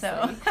hope honestly.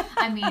 so.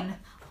 I mean,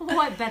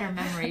 what better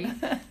memory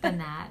than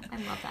that? I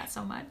love that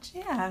so much.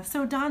 Yeah.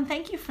 So Dawn,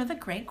 thank you for the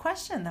great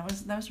question. That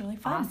was really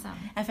fun.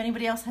 Awesome. If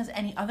anybody else has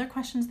any other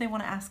questions they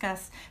want to ask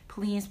us,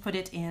 please put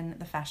it in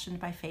the Fashioned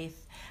by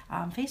Faith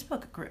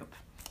Facebook group.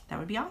 That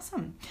would be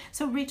awesome.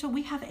 So, Rachel,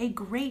 we have a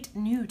great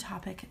new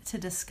topic to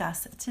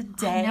discuss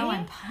today. I know,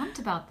 I'm pumped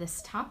about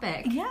this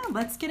topic. Yeah,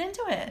 let's get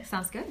into it.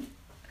 Sounds good.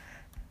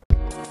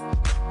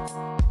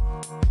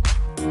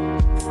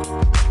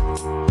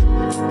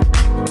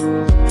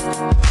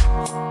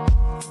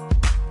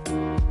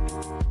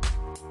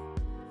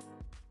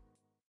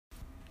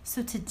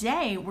 So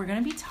today we're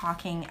going to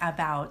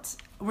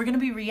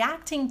be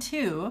reacting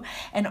to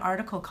an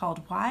article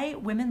called Why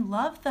Women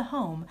Love the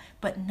Home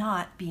But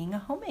Not Being a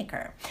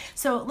Homemaker.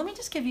 So let me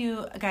just give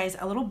you guys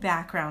a little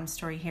background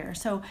story here.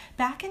 So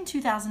back in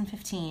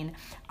 2015,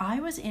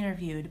 I was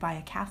interviewed by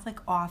a Catholic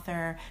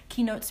author,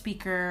 keynote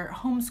speaker,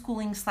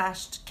 homeschooling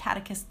 /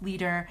 catechist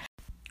leader.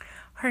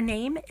 Her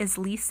name is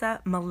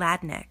Lisa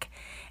Mladinich,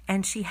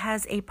 and she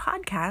has a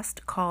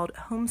podcast called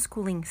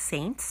Homeschooling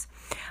Saints.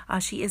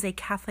 She is a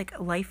Catholic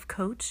life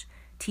coach,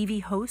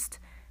 TV host,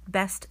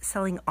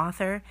 best-selling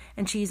author,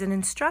 and she's an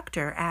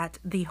instructor at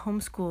the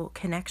Homeschool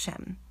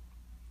Connection.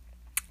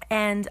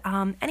 And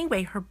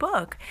anyway, her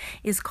book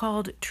is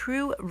called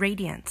True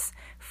Radiance,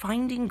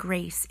 Finding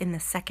Grace in the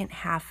Second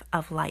Half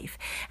of Life.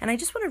 And I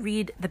just want to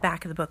read the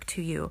back of the book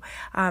to you.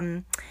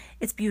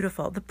 It's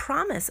beautiful. The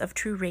promise of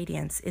True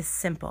Radiance is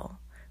simple.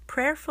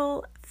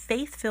 Prayerful,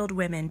 faith-filled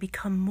women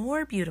become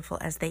more beautiful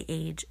as they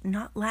age,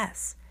 not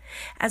less.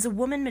 As a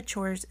woman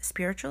matures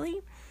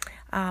spiritually,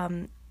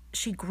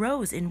 she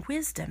grows in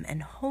wisdom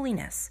and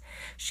holiness.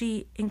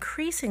 She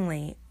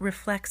increasingly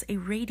reflects a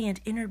radiant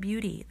inner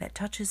beauty that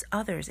touches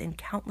others in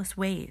countless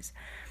ways.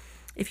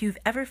 If you've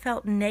ever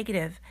felt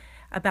negative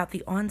about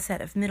the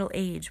onset of middle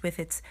age with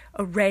its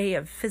array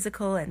of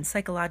physical and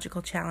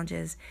psychological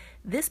challenges,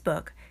 this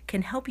book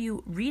can help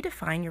you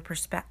redefine your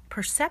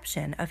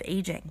perception of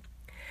aging.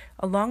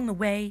 Along the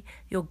way,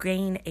 you'll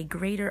gain a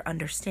greater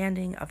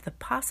understanding of the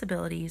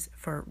possibilities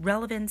for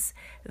relevance,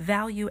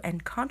 value,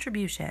 and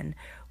contribution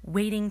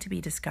waiting to be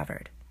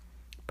discovered.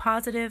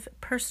 Positive,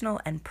 personal,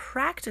 and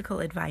practical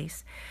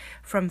advice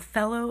from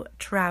fellow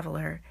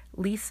traveler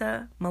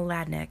Lisa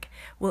Mladinich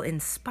will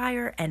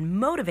inspire and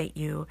motivate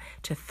you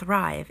to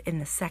thrive in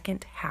the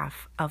second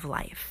half of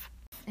life.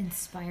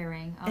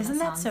 Inspiring. Isn't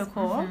that so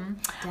cool?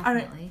 Definitely. All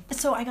right.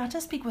 So I got to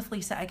speak with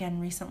Lisa again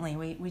recently.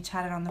 We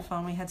chatted on the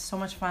phone. We had so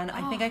much fun.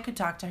 I think I could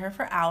talk to her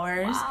for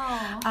hours.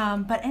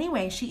 Wow. But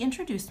anyway, she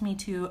introduced me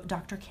to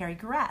Dr. Carrie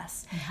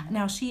Gress.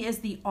 Now, she is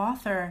the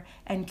author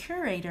and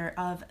curator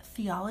of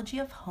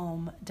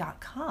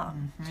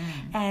theologyofhome.com.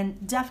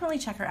 And definitely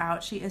check her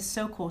out. She is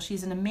so cool.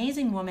 She's an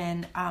amazing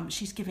woman.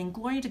 She's giving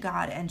glory to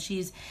God, and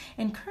she's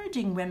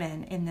encouraging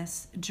women in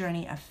this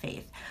journey of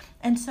faith.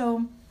 And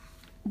so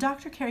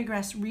Dr. Carrie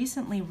Gress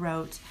recently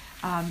wrote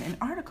an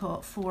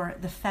article for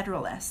The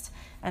Federalist,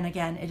 and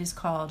again, it is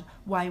called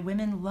Why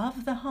Women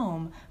Love the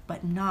Home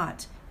But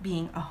Not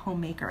Being a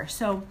Homemaker.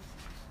 So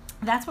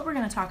that's what we're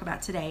going to talk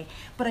about today,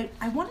 but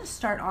I want to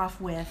start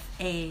off with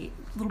a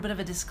little bit of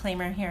a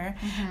disclaimer here,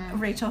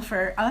 Rachel,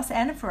 for us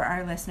and for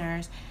our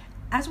listeners.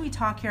 As we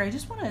talk here, I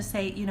just want to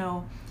say,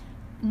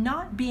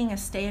 not being a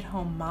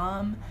stay-at-home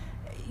mom,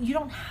 you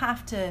don't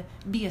have to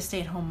be a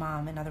stay-at-home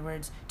mom, in other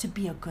words, to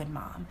be a good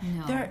mom.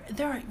 No.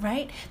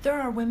 There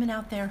are women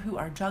out there who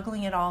are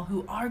juggling it all,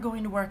 who are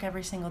going to work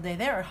every single day.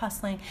 They are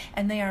hustling,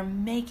 and they are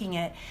making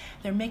it.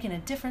 They're making a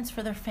difference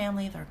for their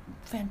family. They're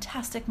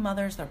fantastic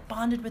mothers. They're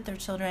bonded with their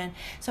children.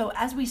 So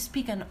as we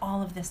speak on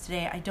all of this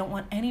today, I don't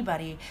want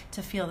anybody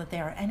to feel that they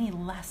are any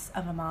less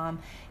of a mom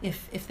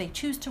if they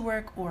choose to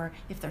work, or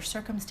if their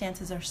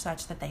circumstances are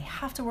such that they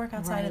have to work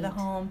outside of the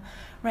home,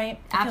 right?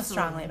 I feel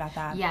strongly about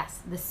that. Yes,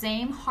 the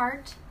same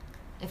heart,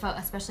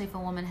 especially if a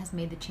woman has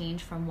made the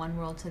change from one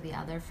world to the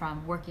other,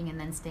 from working and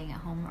then staying at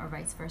home, or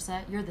vice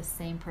versa, you're the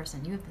same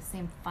person. You have the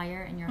same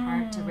fire in your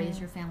heart to raise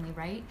your family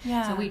right.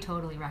 Yeah. So we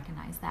totally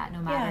recognize that,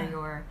 no matter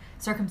your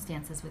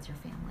circumstances with your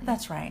family.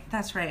 That's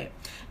right.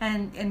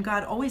 And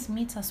God always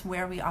meets us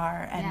where we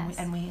are,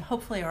 and we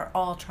hopefully are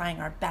all trying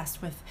our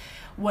best with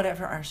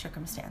whatever our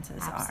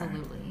circumstances are.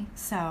 Absolutely.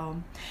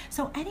 So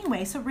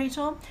anyway,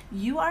 Rachel,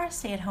 you are a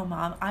stay-at-home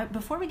mom.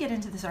 Before we get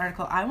into this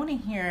article, I want to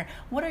hear,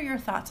 what are your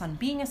thoughts on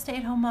being a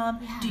stay-at-home mom?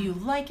 Do you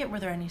like it? Were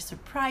there any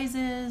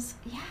surprises?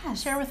 Yeah.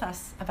 Share with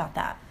us about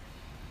that.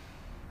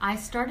 I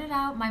started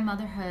out my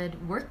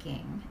motherhood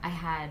working. I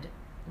had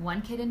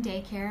one kid in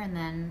daycare, and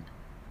then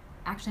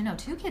actually no,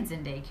 2 kids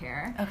in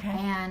daycare. Okay.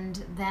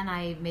 And then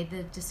I made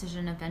the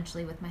decision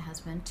eventually with my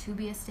husband to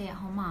be a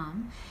stay-at-home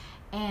mom.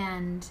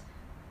 And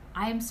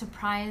I am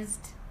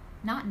surprised,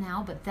 not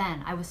now, but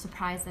then I was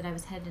surprised that I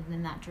was headed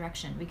in that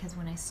direction, because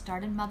when I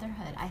started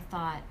motherhood, I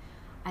thought,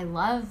 I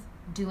love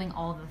doing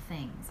all the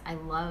things. I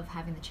love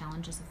having the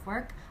challenges of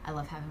work. I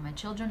love having my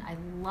children. I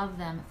love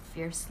them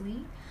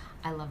fiercely.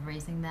 I love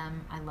raising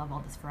them. I love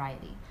all this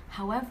variety.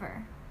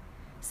 However,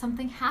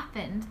 something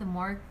happened the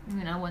more,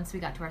 once we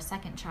got to our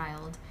second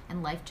child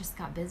and life just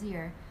got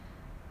busier,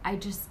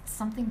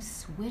 something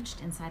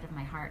switched inside of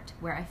my heart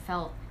where I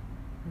felt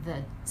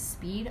the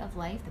speed of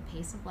life, the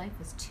pace of life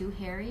was too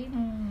harried.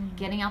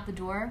 Getting out the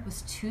door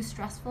was too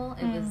stressful.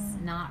 It was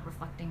not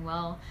reflecting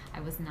well.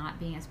 I was not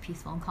being as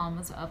peaceful and calm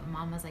of a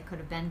mom as I could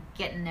have been,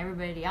 getting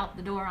everybody out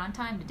the door on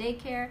time to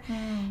daycare.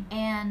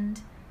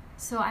 And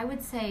so I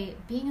would say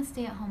being a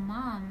stay-at-home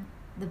mom,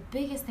 the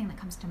biggest thing that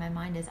comes to my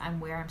mind is I'm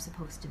where I'm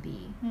supposed to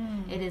be.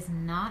 It is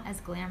not as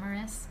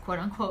glamorous, quote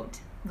unquote,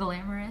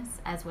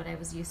 glamorous as what I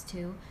was used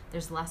to.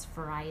 There's less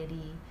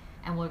variety,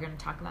 and we're going to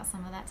talk about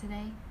some of that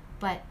today.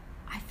 But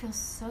I feel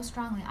so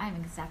strongly I am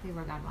exactly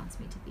where God wants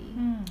me to be.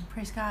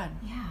 Praise God.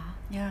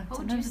 Yeah.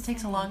 Sometimes it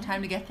takes a long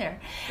time to get there.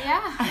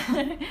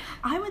 Yeah.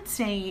 I would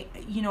say,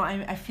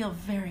 I feel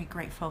very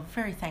grateful,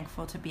 very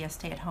thankful to be a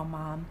stay-at-home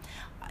mom.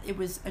 It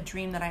was a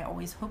dream that I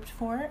always hoped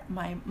for.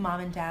 My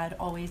mom and dad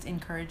always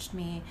encouraged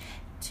me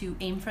to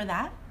aim for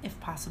that, if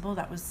possible.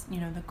 That was,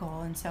 the goal.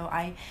 And so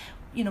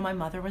my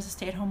mother was a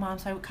stay-at-home mom,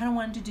 so I kind of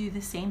wanted to do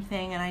the same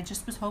thing, and I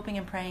just was hoping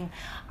and praying.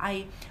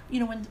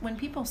 When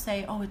people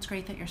say, "Oh, it's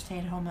great that you're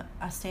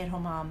a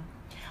stay-at-home mom,"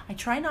 I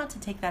try not to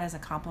take that as a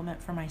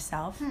compliment for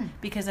myself,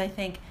 because I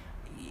think,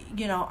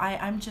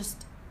 I'm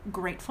just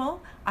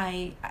grateful.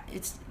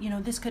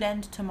 This could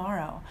end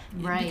tomorrow,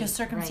 because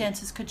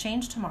circumstances could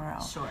change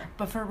tomorrow. Sure.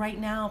 But for right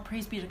now,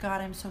 praise be to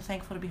God, I'm so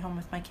thankful to be home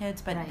with my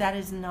kids. But that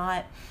is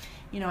not.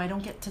 I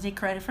don't get to take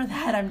credit for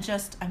that. I'm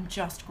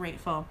just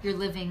grateful. You're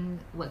living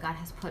what God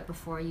has put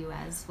before you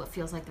as what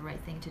feels like the right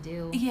thing to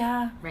do.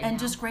 Yeah, right and now.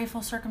 Just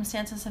grateful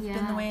circumstances have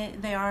been the way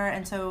they are,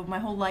 and so my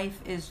whole life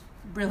is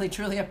really,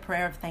 truly a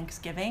prayer of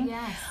thanksgiving.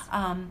 Yes.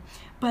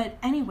 But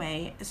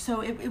anyway,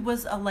 so it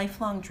was a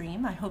lifelong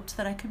dream. I hoped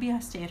that I could be a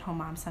stay-at-home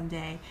mom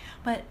someday.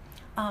 But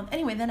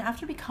anyway, then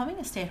after becoming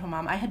a stay-at-home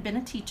mom, I had been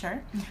a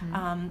teacher,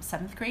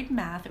 7th grade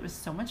math. It was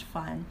so much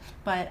fun.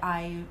 But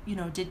I,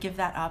 did give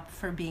that up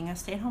for being a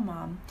stay-at-home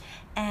mom.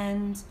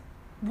 And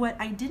what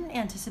I didn't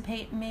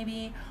anticipate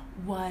maybe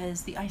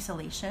was the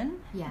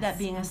isolation that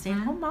being a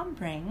stay-at-home mom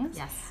brings.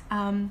 Yes.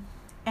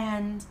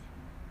 And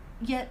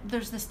yet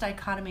there's this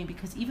dichotomy,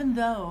 because even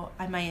though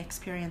I might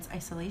experience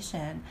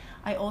isolation,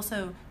 I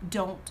also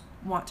don't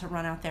want to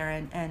run out there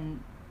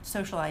and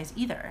socialize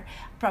either,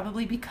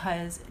 probably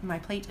because my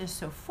plate is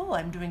so full.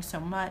 I'm doing so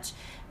much,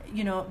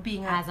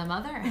 being as a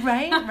mother.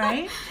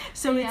 Right.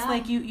 So it's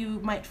like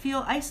you might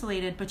feel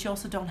isolated, but you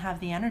also don't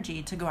have the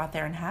energy to go out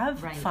there and have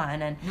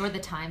fun, and nor the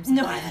time,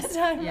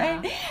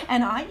 right?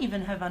 And I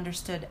even have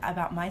understood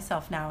about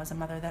myself now as a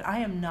mother that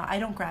I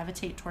don't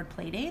gravitate toward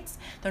play dates.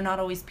 They're not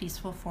always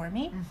peaceful for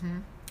me.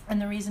 And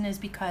the reason is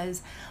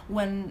because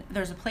when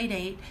there's a play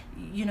date,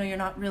 you're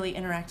not really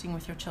interacting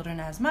with your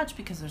children as much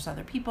because there's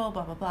other people,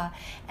 blah, blah, blah.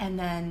 And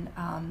then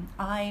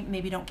I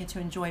maybe don't get to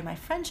enjoy my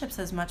friendships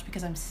as much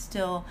because I'm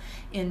still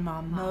in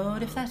mom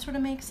mode, if that sort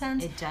of makes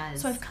sense. It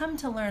does. So I've come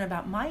to learn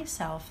about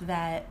myself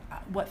that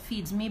what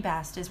feeds me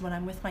best is when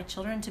I'm with my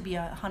children to be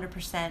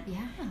 100%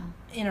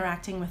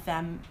 interacting with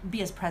them,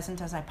 be as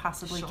present as I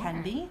possibly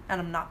can be. And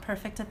I'm not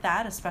perfect at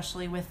that,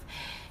 especially with,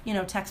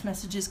 text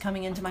messages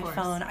coming into my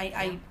phone.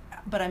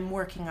 But I'm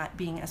working on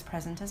being as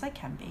present as I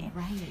can be.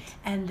 Right.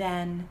 And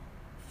then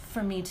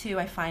for me too,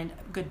 I find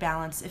good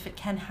balance, if it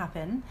can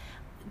happen,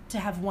 to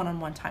have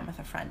one-on-one time with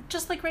a friend.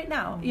 Just like right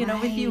now,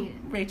 with you,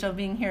 Rachel,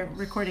 being here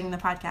recording the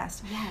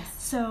podcast. Yes.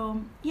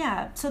 So,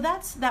 so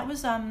that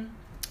was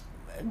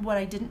what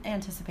I didn't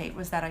anticipate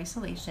was that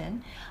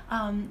isolation.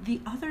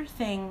 The other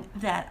thing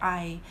that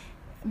I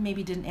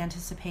maybe didn't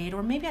anticipate,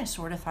 or maybe I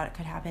sort of thought it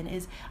could happen,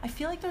 is I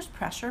feel like there's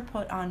pressure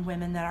put on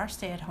women that are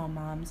stay-at-home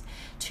moms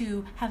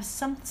to have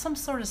some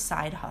sort of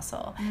side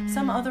hustle,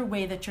 some other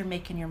way that you're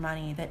making your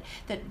money,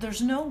 that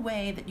there's no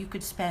way that you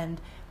could spend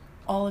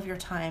all of your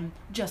time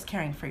just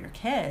caring for your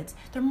kids.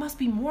 There must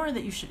be more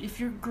that you should, if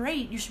you're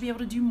great, you should be able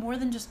to do more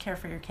than just care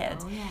for your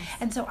kids. Oh, yes.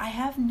 And so I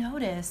have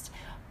noticed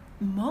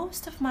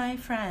most of my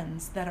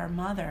friends that are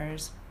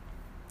mothers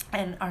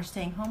and are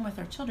staying home with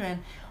their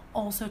children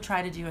also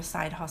try to do a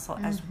side hustle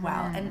as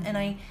well.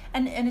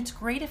 And it's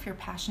great if you're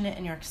passionate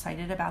and you're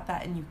excited about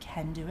that and you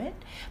can do it.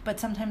 But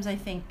sometimes I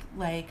think,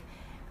 like,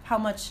 how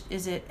much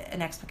is it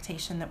an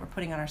expectation that we're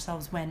putting on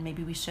ourselves when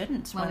maybe we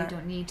shouldn't? When we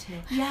don't need to.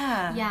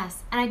 Yeah.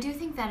 Yes. And I do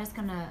think that is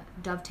going to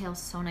dovetail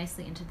so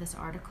nicely into this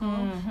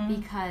article,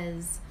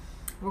 because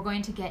we're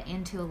going to get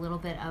into a little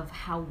bit of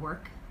how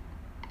work,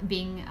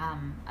 being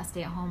a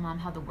stay-at-home mom,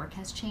 how the work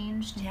has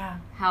changed. Yeah.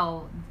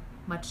 How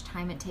much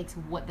time it takes,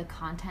 what the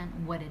content,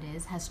 what it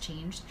is, has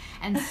changed.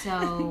 And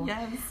so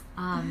yes.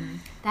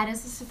 That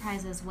is a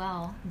surprise as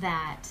well,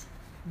 that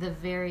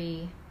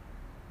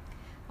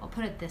I'll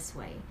put it this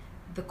way,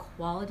 the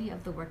quality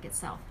of the work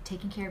itself,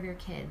 taking care of your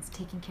kids,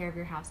 taking care of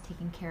your house,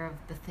 taking care of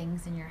the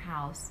things in your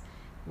house,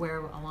 where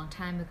a long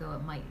time ago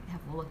it might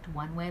have looked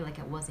one way, like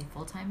it was a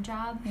full-time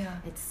job. Yeah.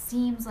 It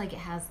seems like it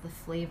has the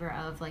flavor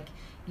of like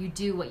you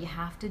do what you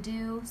have to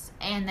do,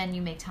 and then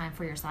you make time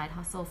for your side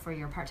hustle, for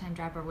your part-time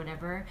job or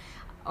whatever.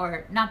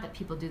 Or not that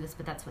people do this,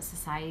 but that's what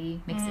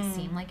society makes it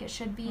seem like it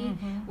should be.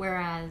 Mm-hmm.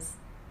 Whereas,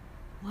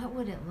 what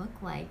would it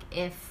look like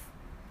if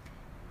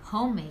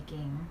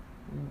homemaking,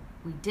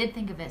 we did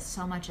think of it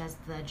so much as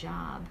the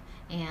job,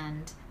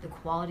 and the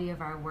quality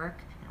of our work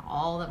and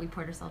all that we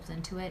put ourselves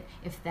into it,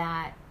 if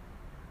that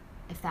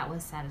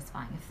was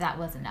satisfying, if that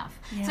was enough.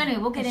 Yeah, so anyway,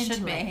 we'll get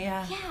into it.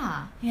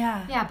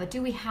 Yeah, but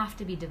do we have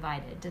to be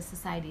divided? Does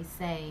society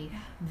say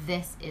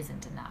this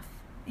isn't enough?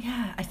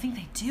 Yeah, I think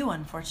they do,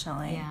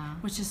 unfortunately. Yeah.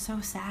 Which is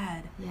so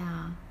sad.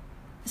 Yeah.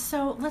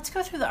 So let's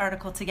go through the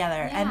article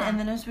together. And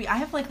then as I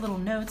have like little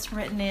notes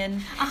written in,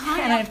 and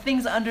I have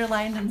things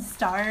underlined and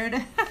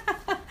starred.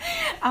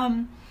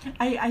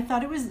 I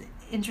thought it was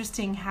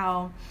interesting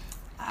how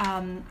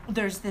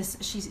there's this,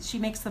 she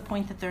makes the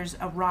point that there's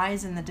a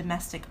rise in the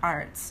domestic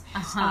arts.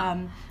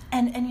 And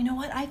you know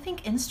what? I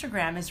think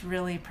Instagram is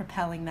really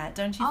propelling that,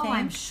 don't you think? Oh,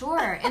 I'm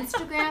sure.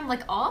 Instagram,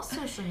 like all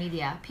social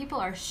media, people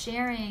are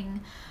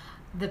sharing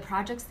the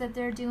projects that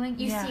they're doing.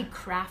 You see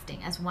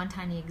crafting as one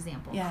tiny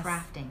example. Yes.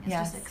 Crafting has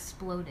just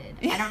exploded.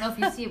 I don't know if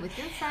you see it with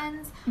your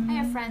friends. I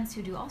have friends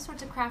who do all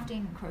sorts of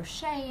crafting,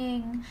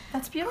 crocheting.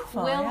 That's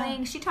beautiful. Quilling.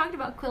 Yeah. She talked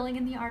about quilling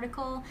in the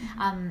article.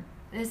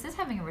 This is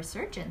having a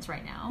resurgence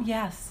right now.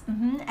 Yes.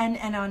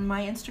 And on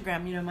my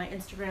Instagram, my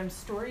Instagram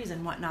stories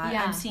and whatnot,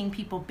 I'm seeing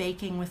people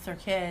baking with their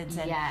kids.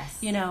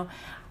 And,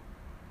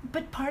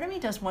 but part of me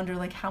does wonder,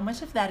 like, how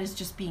much of that is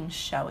just being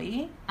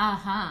showy?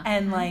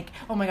 And like,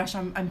 oh my gosh,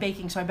 I'm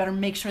baking, so I better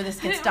make sure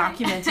this gets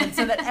documented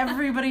so that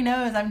everybody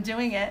knows I'm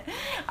doing it.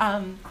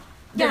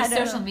 There's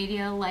social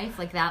media life,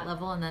 like that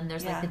level, and then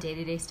there's like the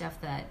day-to-day stuff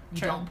that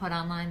you don't put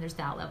online. There's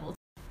that level.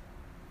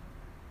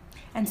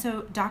 And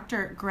so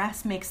Dr.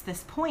 Gress makes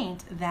this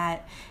point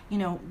that,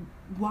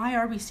 why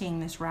are we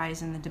seeing this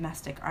rise in the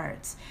domestic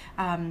arts?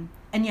 And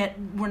yet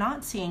we're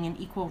not seeing an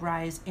equal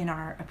rise in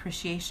our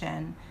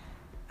appreciation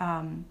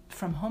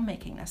from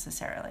homemaking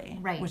necessarily.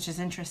 Right. Which is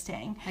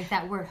interesting. Like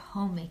that word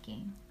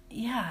homemaking.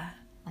 Yeah.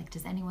 Like,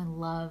 does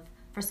anyone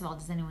first of all,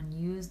 does anyone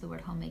use the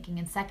word homemaking?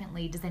 And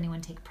secondly, does anyone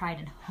take pride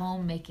in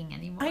homemaking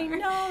anymore? I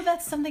know,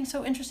 that's something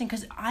so interesting,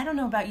 because I don't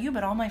know about you,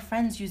 but all my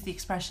friends use the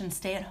expression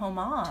stay-at-home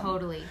mom.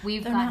 Totally.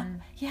 We've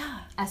gotten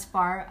as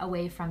far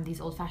away from these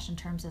old-fashioned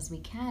terms as we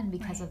can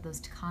because of those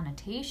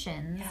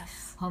connotations.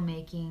 Yes.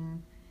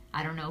 Homemaking,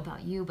 I don't know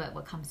about you, but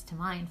what comes to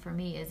mind for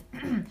me is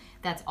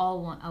that's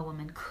all a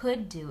woman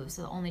could do.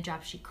 So the only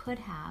job she could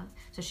have.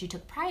 So she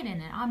took pride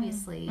in it,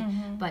 obviously,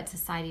 but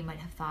society might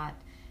have thought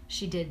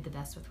she did the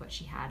best with what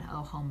she had.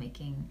 Oh,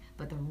 homemaking,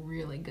 but the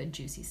really good,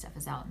 juicy stuff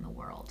is out in the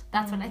world.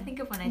 That's what I think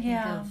of when I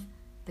think of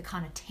the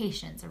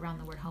connotations around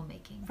the word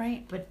homemaking.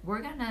 Right. But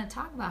we're going to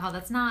talk about how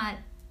that's not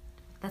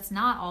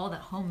all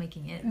that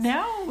homemaking is.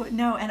 No.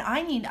 And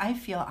I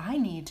feel I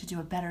need to do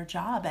a better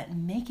job at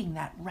making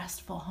that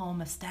restful home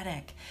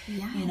aesthetic.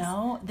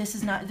 Yes.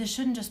 This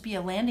shouldn't just be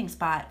a landing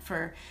spot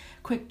for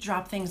quick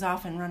drop things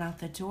off and run out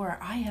the door.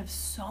 I have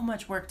so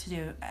much work to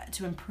do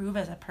to improve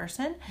as a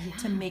person,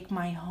 to make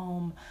my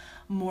home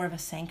more of a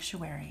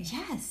sanctuary.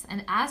 Yes,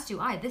 and as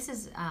do I.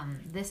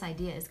 This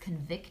idea is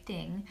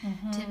convicting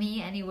to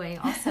me anyway.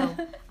 Also,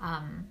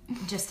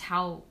 just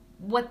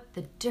what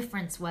the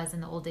difference was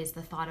in the old days,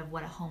 the thought of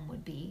what a home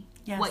would be,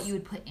 what you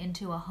would put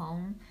into a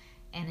home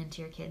and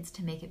into your kids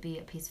to make it be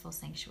a peaceful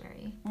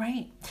sanctuary.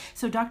 Right.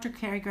 So Dr.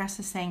 Carrie Gress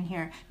is saying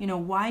here,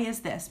 why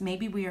is this?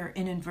 Maybe we are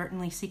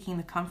inadvertently seeking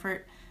the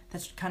comfort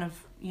that's kind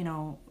of,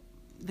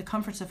 the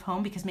comforts of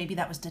home because maybe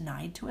that was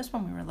denied to us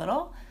when we were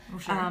little.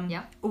 Sure.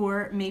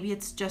 Or maybe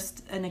it's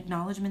just an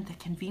acknowledgement that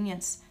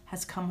convenience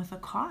has come with a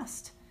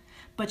cost.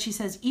 But she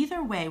says,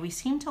 either way, we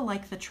seem to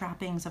like the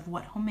trappings of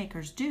what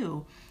homemakers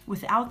do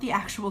without the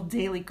actual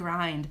daily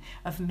grind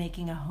of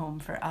making a home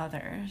for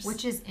others.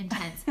 Which is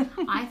intense.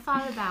 I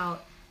thought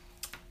about,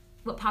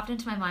 what popped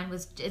into my mind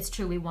was, it's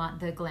true, we want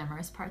the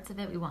glamorous parts of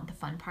it, we want the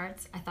fun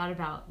parts. I thought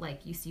about,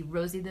 like, you see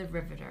Rosie the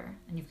Riveter,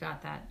 and you've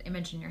got that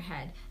image in your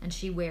head, and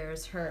she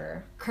wears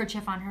her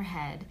kerchief on her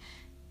head.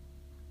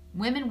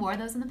 Women wore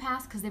those in the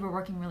past because they were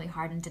working really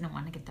hard and didn't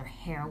want to get their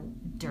hair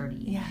dirty.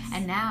 Yes.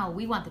 And now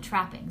we want the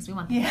trappings. We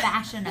want the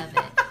fashion of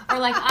it. Or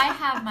like I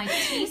have my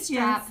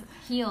T-strap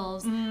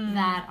heels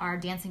that are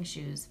dancing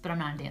shoes, but I'm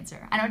not a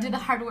dancer. I don't do the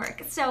hard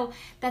work. So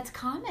that's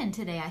common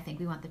today, I think.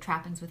 We want the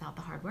trappings without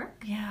the hard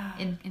work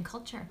in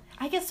culture.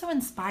 I get so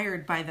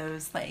inspired by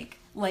those like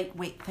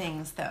lightweight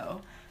things though.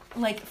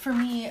 Like for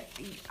me,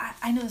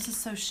 I know this is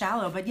so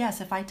shallow, but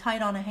yes, if I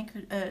tied on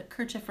a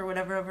kerchief or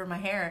whatever over my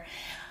hair,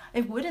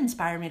 it would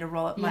inspire me to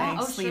roll up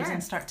my sleeves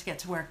and start to get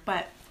to work.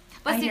 But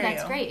But see,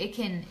 that's great. It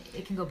can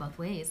go both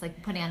ways.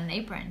 Like putting on an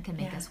apron can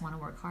make us want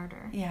to work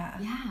harder. Yeah.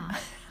 Yeah.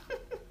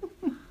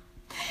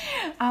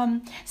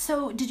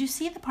 So did you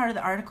see the part of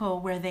the article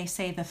where they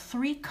say the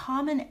 3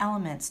 common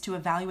elements to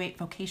evaluate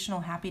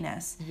vocational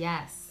happiness?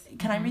 Yes.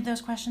 Can I read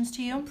those questions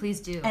to you? Please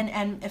do.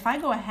 And if I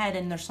go ahead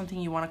and there's something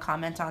you want to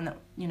comment on that,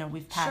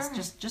 we've passed,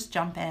 just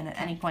jump in at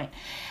any point.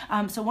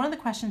 So one of the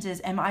questions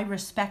is, am I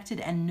respected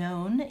and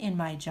known in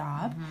my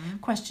job?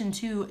 Question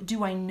 2,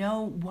 do I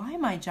know why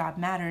my job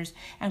matters?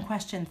 And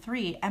question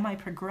 3, am I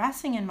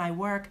progressing in my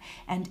work?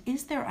 And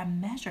is there a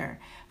measure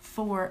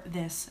for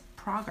this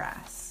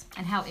progress?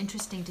 And how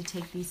interesting to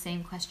take these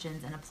same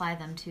questions and apply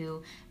them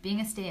to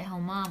being a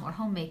stay-at-home mom or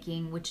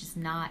homemaking, which is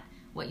not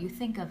what you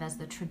think of as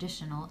the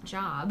traditional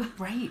job.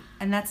 Right.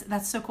 And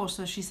that's so cool.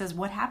 So she says,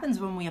 what happens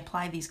when we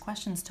apply these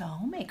questions to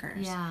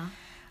homemakers? Yeah.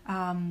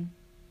 And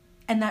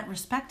that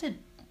respected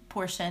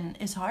portion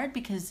is hard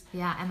because...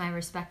 Yeah, am I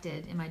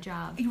respected in my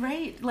job?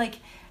 Right. Like,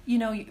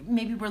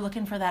 maybe we're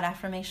looking for that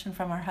affirmation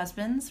from our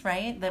husbands,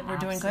 right? That we're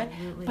doing good.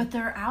 But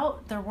they're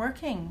out, they're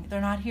working. They're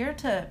not here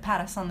to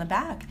pat us on the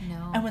back.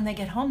 No. And when they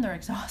get home, they're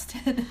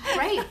exhausted.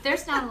 Right.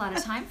 There's not a lot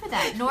of time for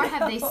that, nor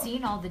have they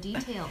seen all the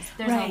details.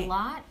 There's a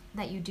lot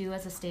that you do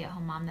as a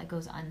stay-at-home mom that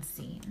goes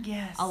unseen.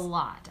 Yes. A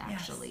lot,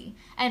 actually. Yes.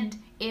 And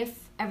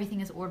if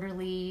everything is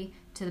orderly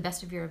to the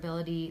best of your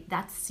ability,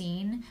 that's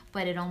seen,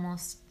 but it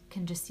almost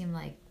can just seem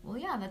like, well,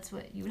 yeah, that's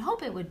what you would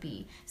hope it would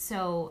be.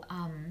 So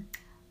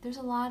there's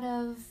a lot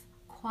of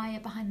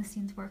quiet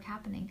behind-the-scenes work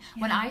happening.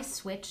 Yeah. When I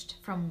switched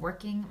from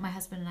working, my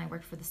husband and I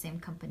worked for the same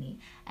company,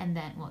 and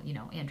then,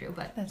 Andrew,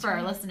 but that's for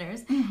our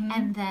listeners,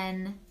 and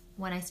then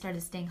when I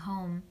started staying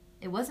home,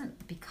 it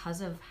wasn't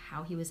because of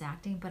how he was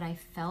acting, but I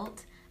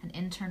felt an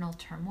internal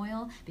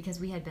turmoil because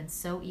we had been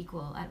so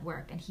equal at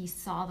work and he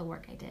saw the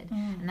work I did.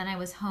 And then I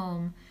was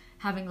home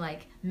having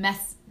like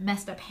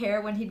messed up hair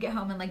when he'd get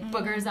home and like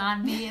boogers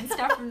on me and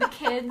stuff from the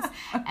kids.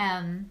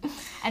 And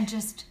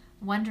just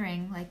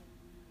wondering, like,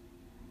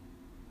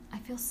 I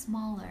feel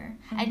smaller.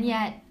 And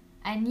yet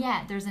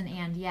there's an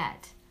and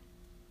yet.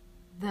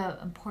 The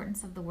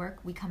importance of the work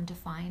we come to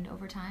find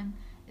over time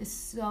is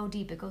so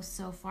deep. It goes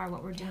so far.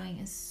 What we're doing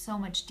is so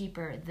much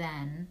deeper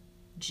than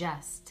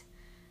just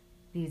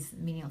these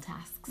menial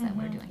tasks that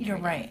we're doing. You're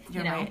right.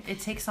 You're right. It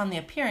takes on the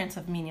appearance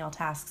of menial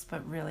tasks,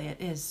 but really it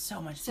is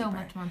so much deeper. So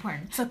much more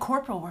important. It's a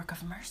corporal work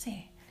of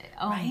mercy.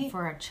 Right?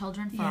 For our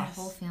children, for our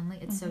whole family.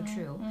 It's so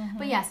true.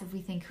 But yes, if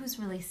we think, who's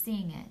really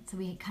seeing it? So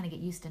we kind of get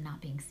used to not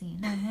being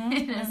seen,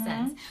 in a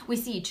sense. We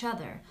see each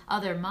other.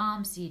 Other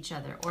moms see each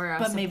other.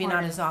 But maybe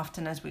not as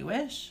often as we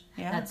wish.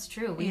 Yeah. That's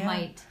true. We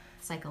might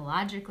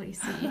psychologically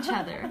see each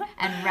other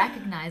and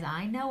recognize,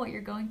 I know what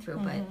you're going through,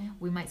 but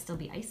we might still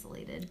be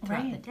isolated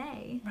throughout the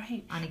day,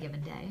 on a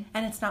given day.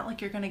 And it's not like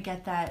you're going to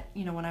get that,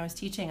 when I was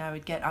teaching, I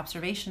would get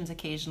observations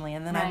occasionally,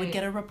 and then I would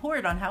get a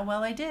report on how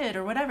well I did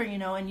or whatever,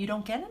 and you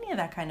don't get any of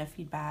that kind of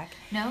feedback.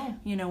 No.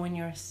 When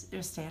you're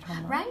a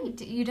stay-at-home mom. Right.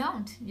 You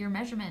don't. Your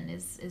measurement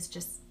is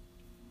just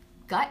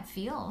gut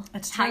feel.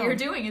 It's true. How you're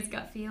doing is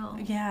gut feel.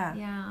 Yeah.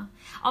 Yeah.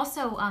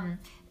 Also,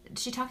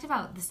 she talked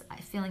about this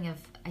feeling of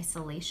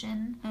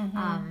isolation.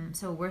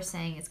 So we're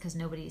saying it's because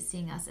nobody's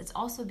seeing us. It's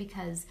also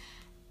because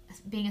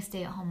being a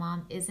stay-at-home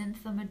mom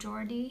isn't the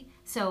majority.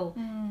 So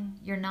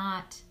you're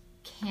not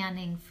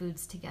canning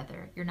foods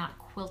together. You're not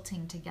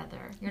quilting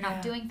together. You're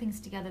not doing things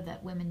together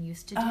that women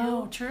used to do.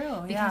 Oh,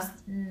 true. Because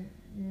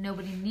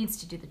nobody needs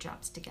to do the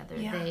jobs together.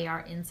 Yeah. They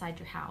are inside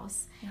your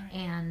house. Right.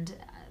 And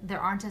there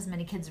aren't as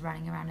many kids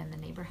running around in the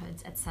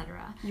neighborhoods,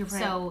 etc. You're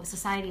right. So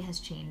society has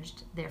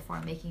changed,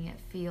 therefore making it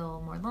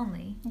feel more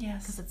lonely.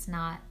 Yes. Because it's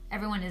not,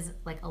 everyone is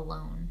like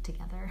alone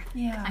together.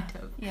 Yeah. Kind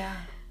of. Yeah.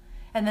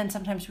 And then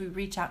sometimes we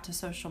reach out to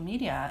social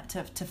media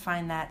to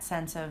find that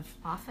sense of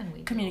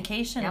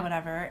communication or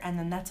whatever, and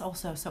then that's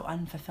also so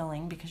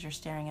unfulfilling because you're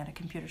staring at a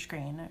computer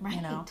screen,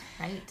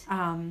 Right.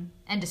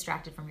 And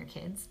distracted from your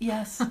kids.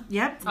 Yes.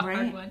 Yep. Right.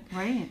 Hard one.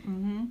 Right.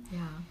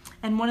 Yeah.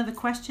 And one of the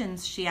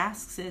questions she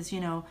asks is,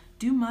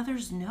 do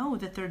mothers know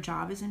that their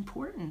job is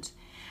important?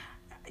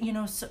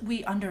 So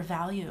we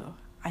undervalue,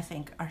 I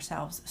think,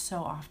 ourselves so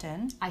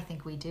often. I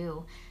think we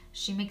do.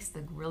 She makes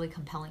the really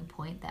compelling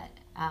point that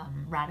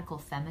radical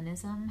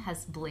feminism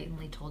has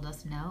blatantly told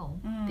us no.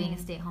 Being a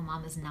stay-at-home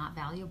mom is not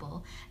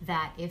valuable.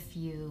 That if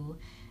you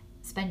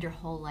spend your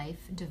whole life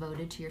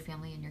devoted to your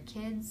family and your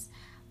kids,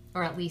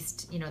 or at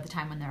least the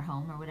time when they're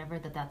home or whatever,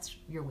 that's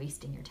you're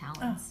wasting your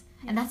talents. Oh,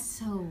 yeah. And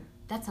that's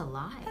a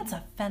lie. That's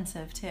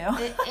offensive too.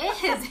 It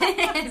is.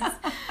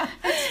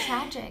 It's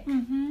tragic.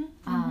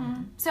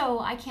 So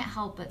I can't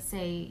help but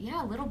say,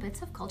 little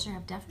bits of culture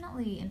have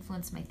definitely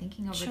influenced my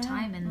thinking over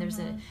time, and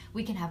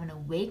we can have an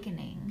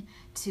awakening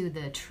to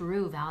the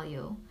true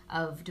value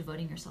of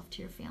devoting yourself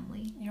to your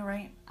family. You're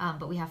right.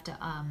 But we have to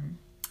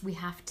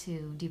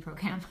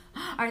deprogram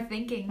our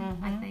thinking,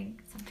 I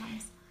think,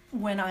 sometimes.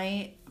 When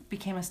I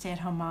became a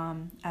stay-at-home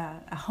mom,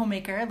 a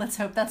homemaker, let's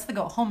hope that's the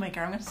goal,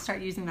 homemaker. I'm going to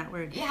start using that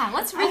word. Yeah,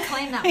 let's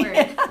reclaim that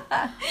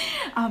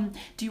word.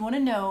 Do you want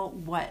to know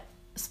what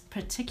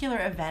particular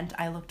event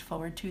I looked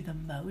forward to the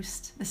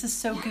most. This is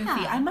so goofy.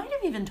 I might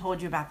have even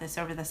told you about this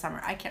over the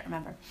summer. I can't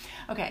remember.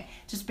 Okay,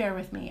 just bear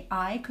with me.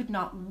 I could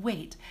not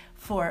wait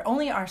for,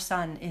 only our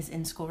son is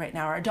in school right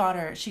now. Our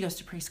daughter, she goes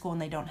to preschool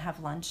and they don't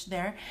have lunch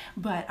there.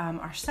 But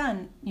our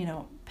son,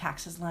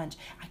 packs his lunch.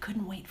 I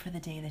couldn't wait for the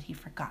day that he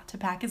forgot to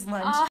pack his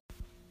lunch.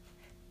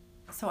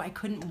 So I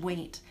couldn't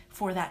wait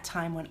for that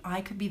time when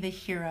I could be the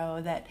hero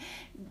that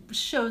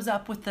shows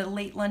up with the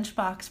late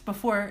lunchbox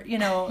before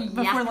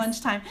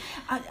lunchtime.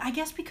 I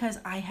guess because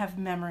I have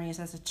memories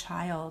as a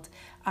child,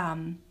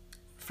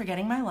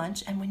 forgetting my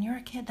lunch, and when you're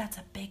a kid, that's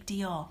a big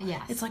deal.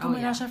 Yes. It's like, oh my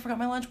gosh, I forgot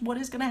my lunch. What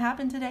is going to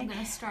happen today? I'm going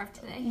to starve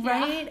today.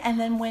 Right? Yeah. And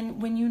then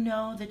when you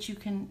know that you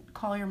can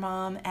call your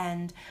mom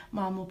and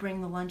mom will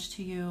bring the lunch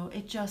to you,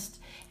 it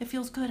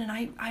feels good. And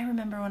I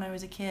remember when I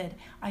was a kid,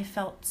 I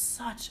felt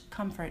such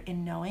comfort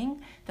in knowing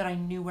that I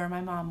knew where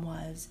my mom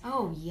was.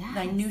 Oh, yes.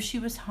 I knew she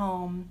was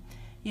home,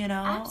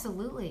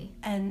 Absolutely.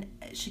 And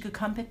she could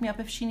come pick me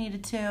up if she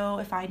needed to,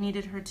 if I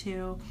needed her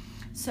to.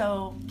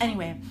 So,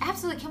 anyway.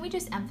 Absolutely. Can we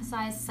just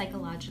emphasize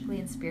psychologically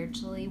and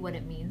spiritually what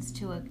it means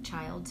to a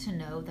child to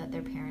know that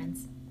their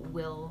parents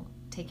will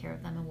take care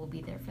of them and will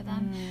be there for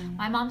them?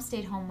 My mom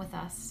stayed home with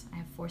us. I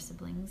have 4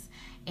 siblings.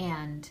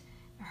 And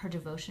her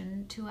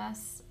devotion to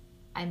us,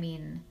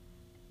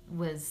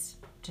 was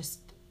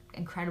just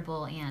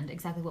incredible and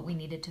exactly what we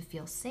needed to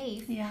feel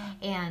safe. Yeah.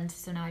 And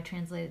so now I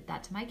translated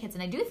that to my kids.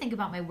 And I do think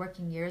about my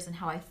working years and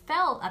how I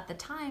felt at the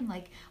time,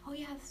 like, oh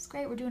yeah, this is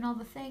great, we're doing all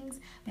the things.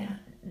 But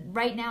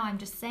right now I'm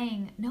just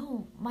saying,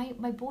 no, my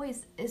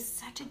boys is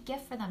such a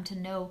gift for them to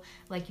know,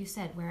 like you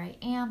said, where I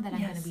am, that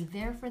I'm going to be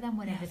there for them,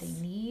 whatever they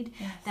need,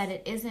 that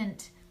it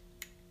isn't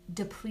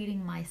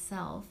depleting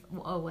myself.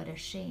 Oh, what a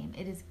shame.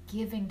 It is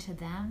giving to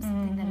them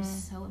something that is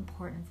so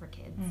important for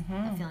kids,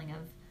 a feeling of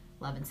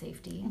love and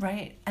safety.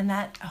 Right. And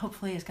that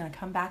hopefully is going to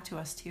come back to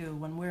us too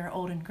when we're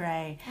old and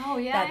gray. Oh,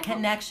 yeah. That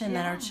connection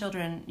that our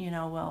children,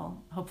 will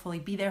hopefully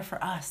be there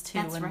for us too.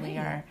 That's when right. we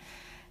are,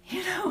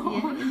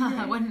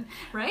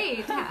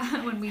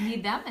 when we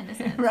need them in a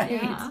sense. Right.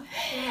 Yeah.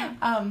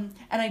 And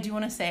I do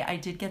want to say I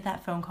did get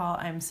that phone call.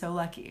 I'm so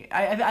lucky.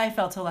 I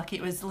felt so lucky.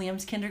 It was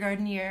Liam's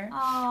kindergarten year.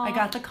 Aww. I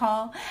got the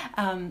call,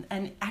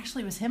 and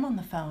actually it was him on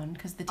the phone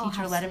because the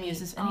teacher let him use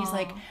his. And he's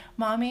like,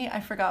 "Mommy,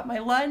 I forgot my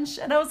lunch,"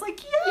 and I was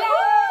like, "Yay!"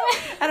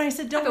 And I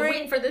said, "Don't worry." I've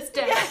been waiting for this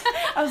day.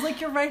 I was like,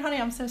 "You're right, honey.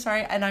 I'm so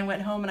sorry." And I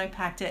went home and I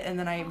packed it, and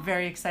then I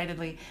very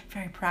excitedly,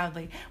 very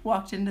proudly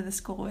walked into the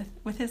school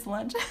with his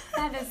lunch.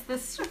 That is the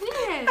sweetest.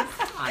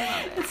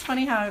 I love it. It's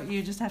funny how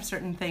you just have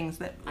certain things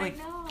that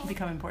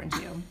become important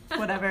to you.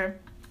 Whatever.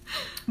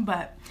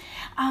 But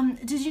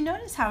did you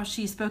notice how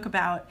she spoke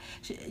about,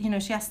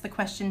 she asked the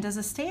question, does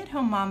a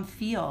stay-at-home mom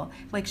feel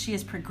like she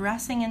is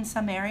progressing in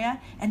some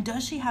area? And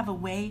does she have a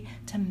way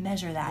to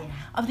measure that? Yeah.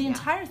 Of the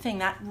entire thing,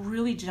 that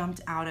really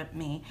jumped out at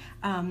me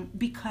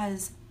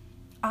because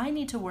I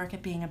need to work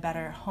at being a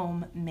better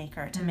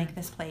homemaker to make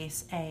this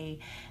place a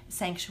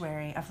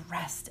sanctuary of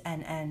rest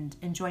and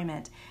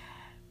enjoyment.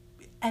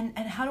 And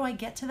how do I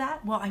get to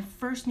that? Well, I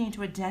first need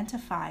to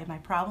identify my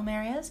problem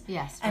areas.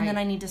 Yes, and then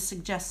I need to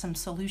suggest some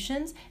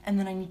solutions, and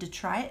then I need to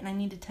try it, and I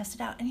need to test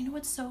it out. And you know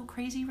what's so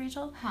crazy,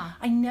 Rachel?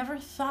 I never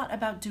thought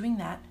about doing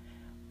that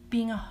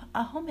being a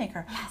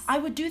homemaker. Yes. I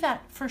would do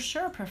that for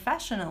sure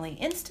professionally,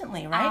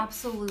 instantly, right?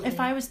 Absolutely. If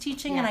I was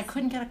teaching and I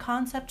couldn't get a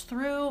concept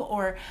through,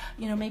 or,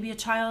 maybe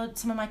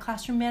some of my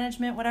classroom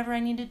management, whatever I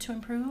needed to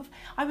improve,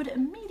 I would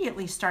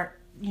immediately start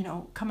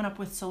coming up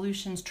with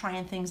solutions,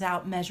 trying things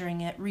out,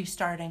 measuring it,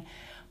 restarting.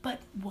 But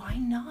why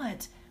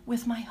not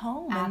with my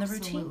home and the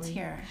routines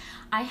here?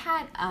 I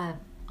had a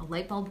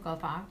light bulb go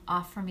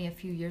off for me a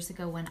few years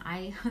ago when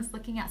I was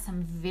looking at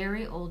some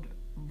very old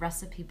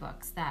recipe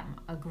books that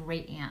a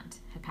great aunt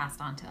had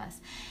passed on to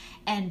us.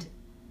 And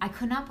I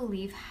could not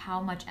believe how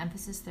much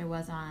emphasis there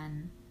was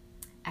on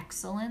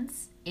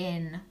excellence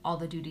in all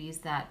the duties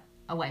that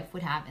a wife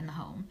would have in the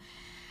home.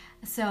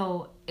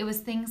 So it was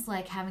things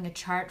like having a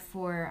chart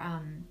for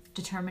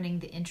determining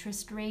the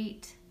interest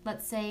rate.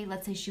 Let's say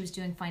she was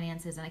doing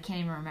finances, and I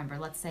can't even remember.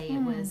 Let's say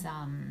it was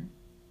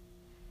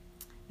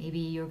maybe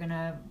you're going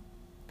to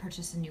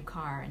purchase a new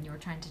car and you were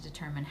trying to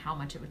determine how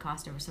much it would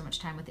cost over so much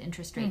time with the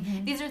interest rate.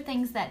 These are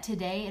things that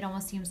today it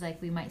almost seems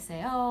like we might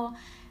say, oh,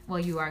 well,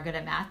 you are good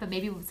at math. But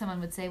maybe someone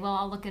would say, well,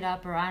 I'll look it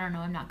up, or I don't know,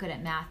 I'm not good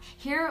at math.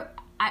 Here,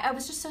 I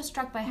was just so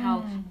struck by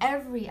how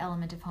every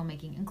element of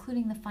homemaking,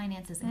 including the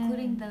finances,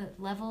 including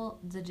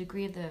the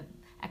degree of the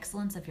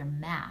excellence of your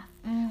math,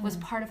 was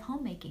part of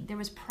homemaking. There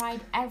was pride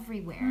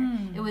everywhere.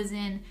 It was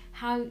in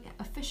how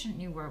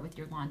efficient you were with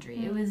your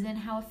laundry. It was in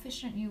how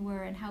efficient you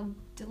were and how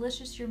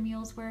delicious your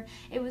meals were.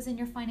 It was in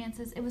your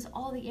finances. It was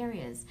all the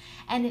areas.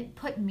 And it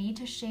put me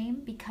to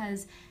shame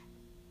because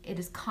it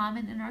is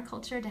common in our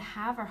culture to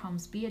have our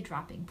homes be a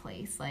dropping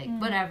place. Like,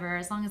 whatever,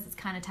 as long as it's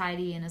kind of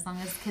tidy and as long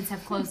as kids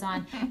have clothes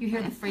on. You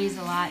hear the phrase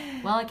a lot,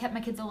 well, I kept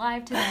my kids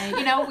alive today.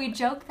 We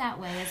joke that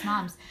way as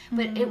moms.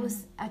 But it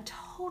was a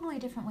totally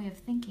different way of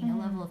thinking, a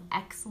level of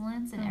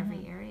excellence in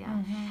every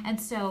area. And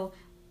so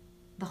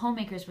the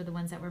homemakers were the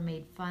ones that were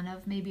made fun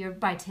of, maybe, or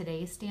by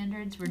today's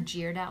standards were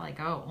jeered at, like,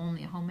 oh,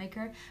 only a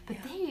homemaker. But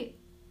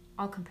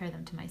I'll compare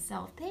them to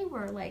myself. They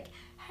were like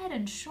head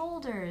and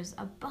shoulders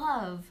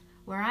above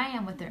where I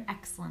am with their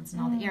excellence in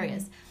all the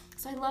areas.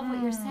 So I love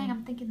what you're saying.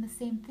 I'm thinking the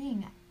same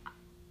thing.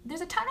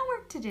 There's a ton of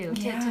work to do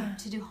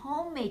to do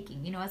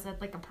homemaking, you know, as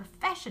like a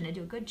profession, to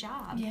do a good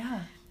job.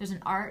 Yeah. There's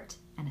an art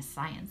and a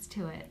science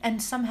to it.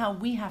 And somehow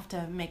we have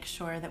to make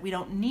sure that we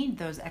don't need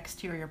those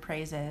exterior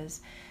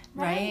praises,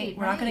 right?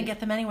 We're not going to get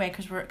them anyway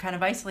because we're kind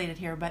of isolated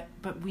here, but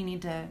we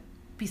need to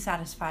be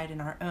satisfied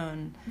in our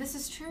own. This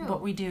is true.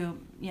 What we do,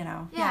 you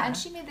know. Yeah, and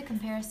she made the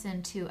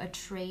comparison to a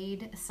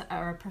trade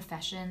or a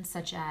profession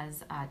such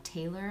as a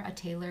tailor. A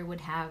tailor would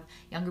have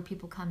younger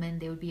people come in,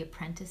 they would be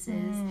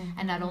apprentices,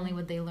 and not only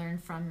would they learn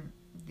from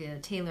the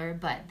tailor,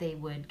 but they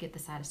would get the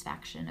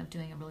satisfaction of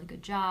doing a really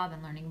good job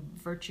and learning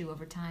virtue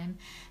over time.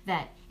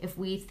 That if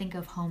we think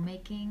of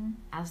homemaking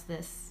as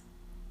this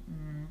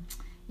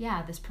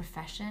this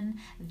profession,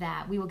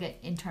 that we will get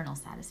internal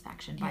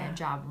satisfaction by a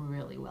job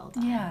really well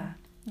done. Yeah.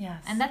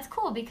 Yes. And that's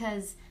cool,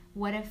 because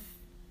what if,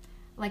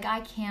 like, I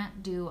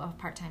can't do a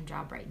part-time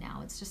job right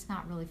now. It's just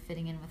not really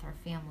fitting in with our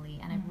family,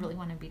 and I really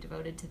want to be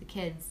devoted to the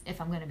kids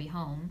if I'm going to be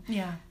home.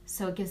 Yeah.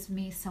 So it gives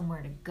me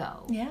somewhere to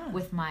go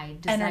with my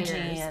energy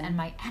desires and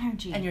my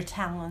energy. And your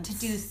talents. To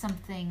do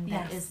something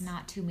that is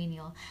not too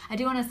menial. I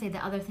do want to say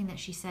the other thing that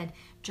she said,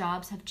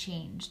 jobs have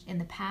changed. In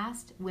the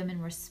past,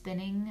 women were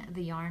spinning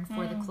the yarn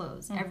for the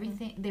clothes.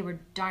 Everything, they were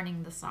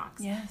darning the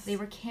socks. Yes. They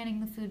were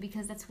canning the food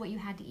because that's what you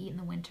had to eat in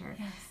the winter.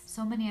 Yes.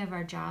 So many of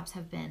our jobs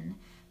have been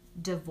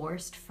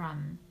divorced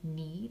from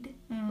need.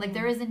 Like,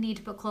 there is a need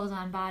to put clothes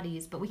on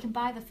bodies, but we can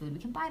buy the food, we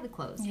can buy the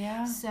clothes.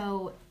 Yeah.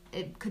 So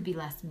it could be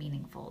less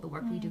meaningful. The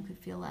work we do could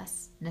feel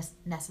less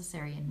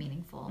necessary and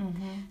meaningful.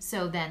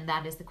 So then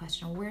that is the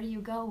question, where do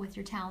you go with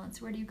your talents?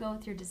 Where do you go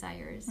with your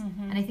desires?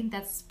 And I think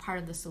that's part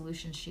of the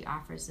solution she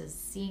offers, is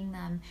seeing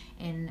them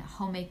in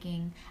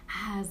homemaking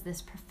as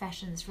this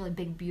profession, this really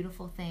big,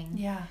 beautiful thing.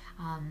 Yeah.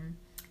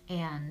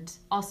 And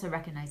also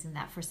recognizing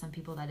that for some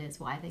people that is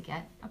why they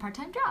get a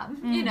part-time job,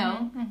 you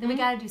know, that we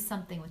got to do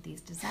something with these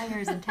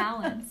desires and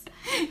talents.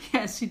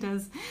 Yes, she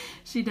does.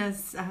 She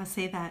does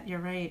say that. You're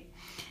right.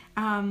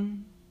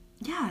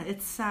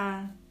 It's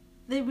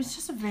it was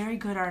just a very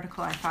good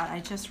article, I thought. I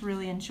just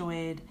really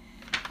enjoyed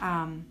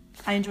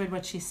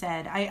what she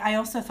said. I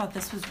also thought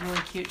this was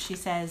really cute. She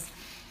says,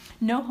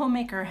 no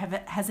homemaker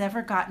has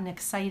ever gotten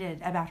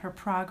excited about her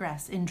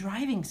progress in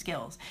driving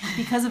skills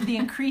because of the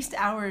increased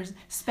hours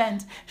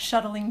spent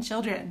shuttling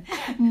children.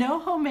 No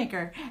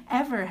homemaker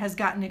ever has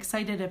gotten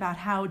excited about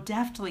how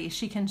deftly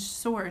she can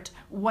sort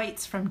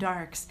whites from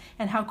darks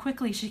and how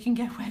quickly she can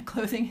get wet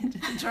clothing into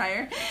the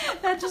dryer.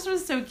 That just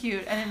was so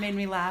cute, and it made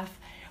me laugh.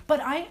 But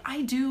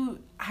I do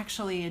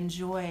actually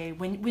enjoy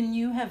when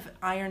you have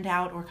ironed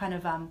out or kind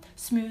of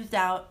smoothed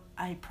out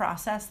a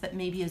process that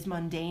maybe is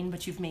mundane,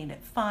 but you've made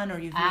it fun or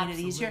you've made it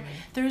easier.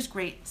 There's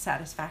great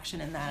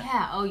satisfaction in that.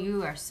 Yeah. Oh,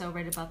 you are so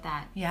right about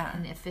that. Yeah.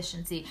 And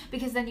efficiency.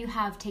 Because then you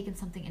have taken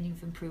something and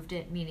you've improved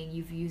it, meaning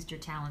you've used your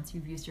talents,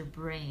 you've used your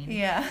brain.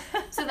 Yeah.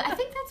 So I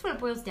think that's what it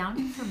boils down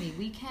to for me.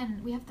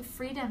 We have the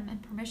freedom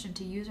and permission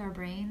to use our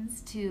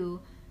brains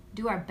to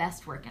do our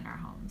best work in our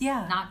homes.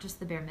 Yeah. Not just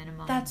the bare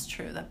minimum. That's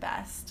true, the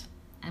best.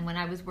 And when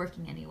I was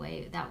working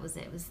anyway, that was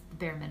it. It was the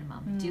bare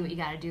minimum. Do what you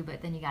got to do,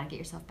 but then you got to get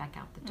yourself back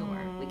out the door.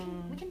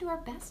 We can do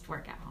our best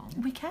work at home.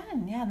 We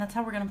can, yeah, and that's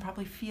how we're going to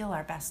probably feel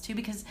our best too.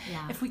 Because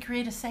if we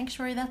create a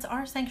sanctuary, that's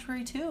our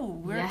sanctuary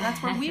too.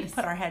 That's where we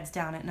put our heads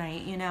down at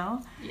night, you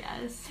know.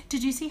 Yes.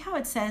 Did you see how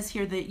it says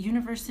here? The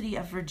University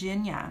of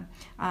Virginia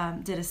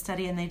did a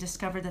study, and they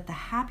discovered that the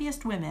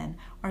happiest women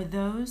are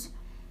those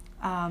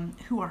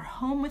who are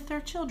home with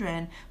their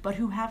children, but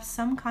who have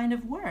some kind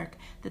of work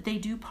that they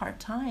do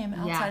part-time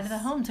outside of the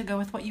home, to go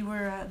with what you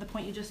were, the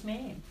point you just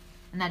made.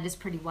 And that is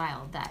pretty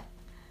wild, that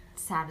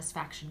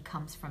satisfaction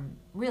comes from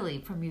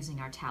using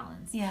our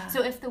talents. Yeah.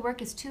 So if the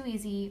work is too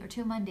easy or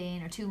too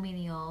mundane or too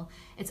menial,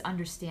 it's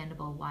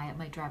understandable why it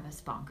might drive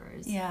us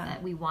bonkers. Yeah.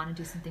 That we want to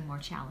do something more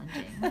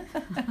challenging.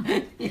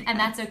 And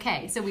that's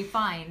okay. So we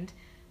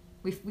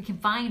can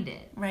find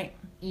it, right,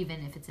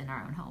 even if it's in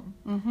our own home.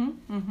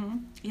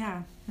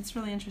 Yeah, that's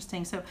really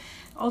interesting. So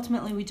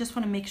ultimately, we just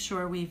want to make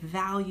sure we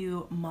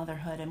value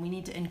motherhood, and we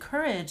need to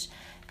encourage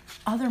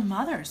other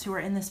mothers who are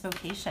in this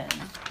vocation,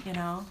 you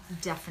know.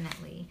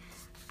 Definitely.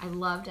 I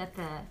loved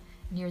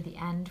near the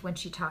end when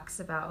she talks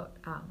about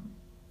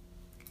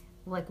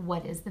like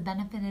what is the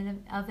benefit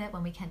of it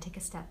when we can take a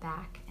step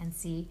back and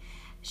see.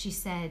 She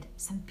said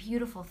some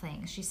beautiful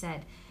things. She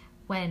said,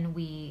 when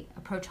we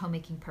approach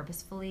homemaking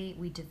purposefully,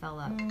 we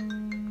develop...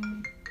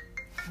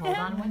 Hold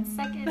on 1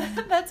 second.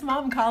 That's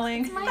Mom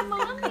calling. It's my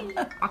mommy.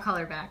 I'll call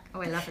her back.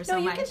 Oh, I love her so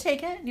much. No, you can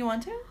take it. You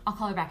want to? I'll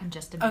call her back in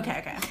just a minute.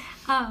 Okay.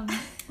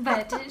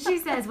 But she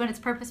says when it's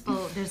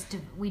purposeful,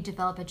 we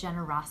develop a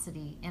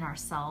generosity in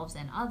ourselves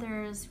and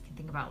others. We can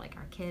think about like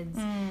our kids,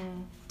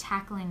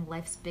 tackling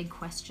life's big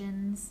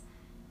questions.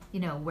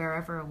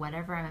 wherever or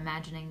whatever. I'm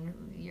imagining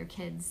your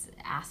kids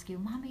ask you,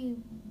 Mommy,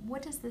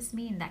 what does this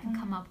mean? That can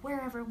come up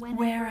wherever,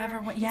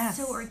 whenever. Yes.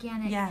 It's so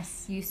organic.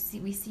 Yes. We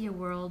see a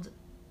world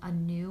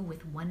anew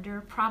with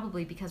wonder,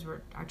 probably because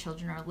our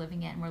children are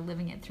living it, and we're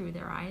living it through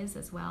their eyes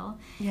as well.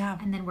 Yeah.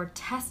 And then we're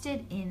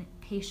tested in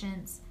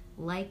patience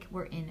like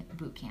we're in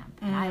boot camp.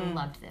 And I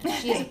loved this.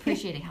 She is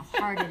appreciating how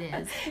hard it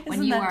is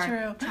when you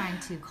are trying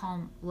to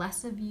calm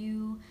less of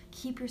you,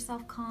 keep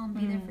yourself calm,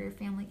 be there for your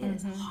family. It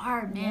is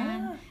hard,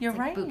 man. Yeah, you're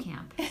right. Boot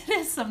camp. It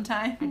is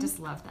sometimes. I just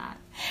love that.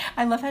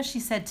 I love how she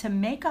said, to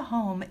make a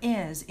home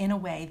is, in a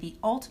way, the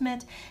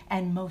ultimate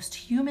and most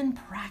human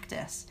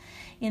practice,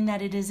 in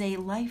that it is a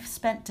life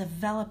spent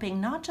developing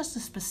not just a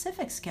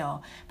specific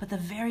skill, but the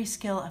very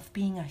skill of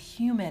being a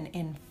human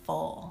in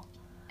full.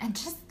 And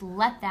just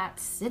let that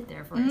sit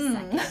there for a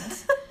second.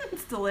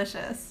 It's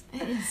delicious.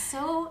 It is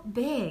so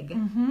big.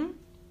 Mm-hmm.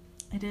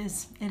 It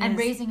is. And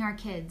raising our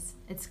kids,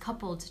 it's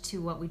coupled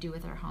to what we do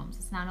with our homes.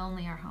 It's not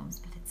only our homes,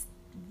 but it's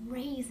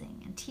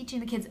raising and teaching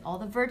the kids all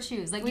the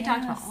virtues. Like we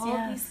talked about all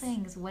of these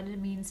things, what it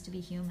means to be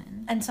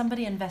human. And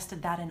somebody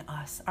invested that in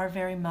us. Our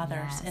very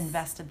mothers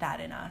invested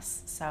that in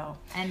us. So.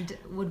 And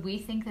would we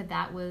think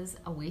that was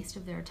a waste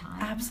of their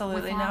time?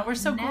 Absolutely not. We're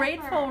so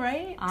grateful,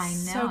 right? I know.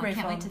 So grateful.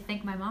 I can't wait to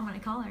thank my mom when I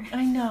call her.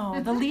 I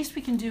know. The least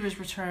we can do is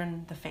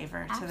return the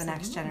favor to the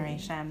next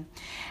generation.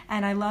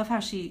 And I love how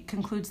she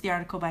concludes the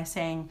article by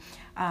saying,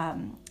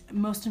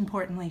 most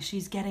importantly,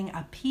 she's getting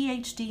a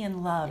PhD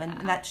in love,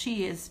 and that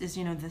she is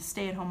the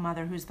stay-at-home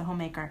mother who's the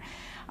homemaker,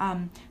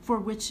 for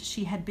which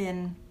she had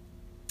been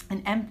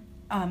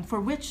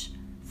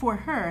for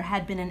her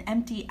had been an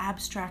empty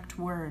abstract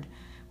word,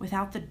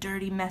 without the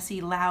dirty,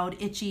 messy, loud,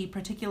 itchy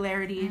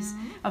particularities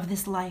of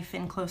this life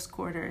in close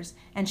quarters.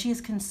 And she is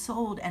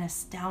consoled and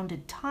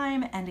astounded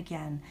time and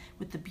again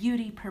with the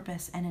beauty,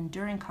 purpose, and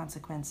enduring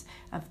consequence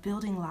of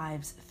building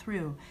lives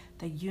through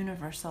the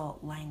universal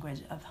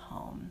language of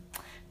home.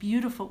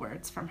 Beautiful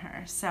words from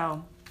her.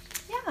 So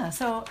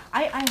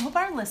I hope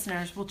our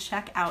listeners will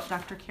check out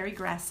Dr. Carrie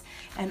Gress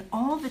and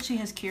all that she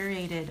has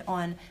curated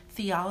on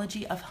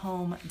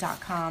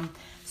theologyofhome.com.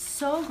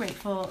 So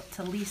grateful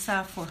to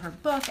Lisa for her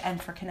book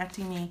and for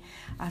connecting me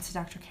to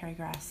Dr. Carrie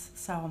Gress.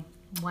 So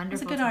wonderful. It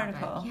was a good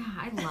article. Yeah,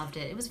 I loved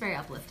it. It was very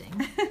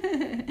uplifting.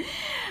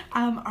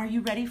 Are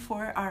you ready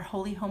for our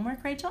holy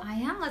homework, Rachel? I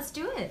am. Let's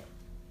do it.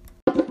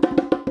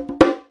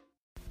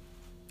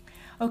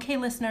 Okay,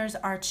 listeners,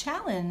 our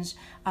challenge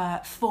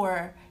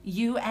for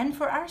you and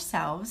for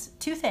ourselves,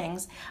 two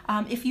things.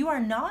 If you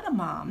are not a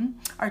mom,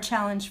 our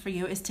challenge for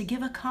you is to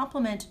give a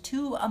compliment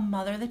to a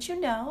mother that you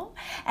know,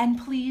 and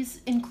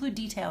please include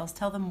details.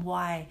 Tell them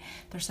why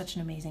they're such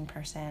an amazing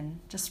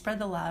person. Just spread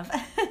the love.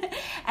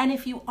 And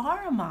if you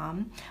are a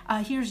mom,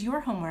 here's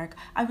your homework.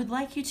 I would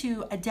like you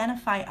to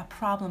identify a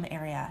problem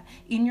area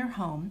in your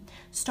home.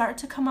 Start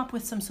to come up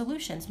with some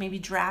solutions. Maybe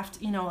draft,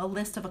 a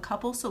list of a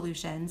couple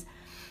solutions.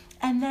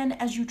 And then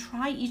as you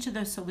try each of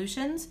those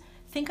solutions,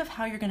 think of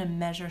how you're going to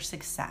measure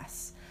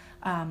success.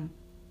 I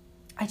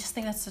just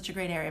think that's such a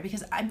great area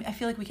because I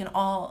feel like we can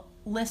all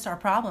list our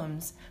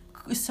problems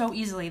so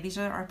easily. These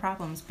are our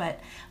problems, but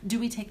do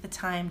we take the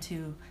time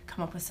to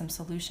come up with some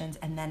solutions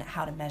and then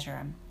how to measure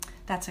them?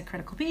 That's a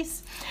critical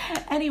piece.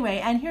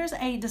 Anyway, and here's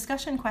a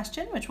discussion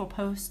question which we'll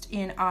post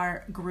in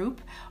our group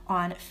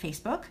on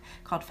Facebook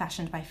called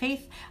Fashioned by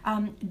Faith.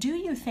 Do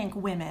you think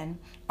women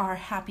are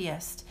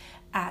happiest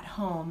at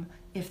home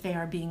if they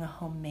are being a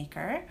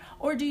homemaker,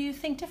 or do you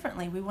think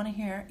differently? We want to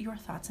hear your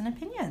thoughts and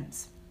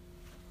opinions.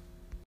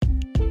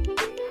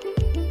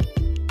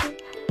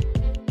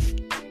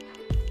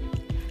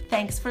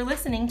 Thanks for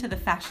listening to the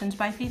Fashioned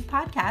by Faith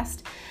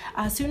podcast.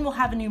 Soon we'll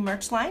have a new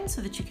merch line so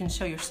that you can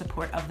show your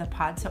support of the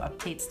pod, so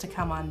updates to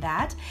come on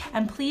that.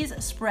 And please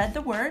spread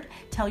the word.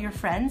 Tell your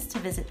friends to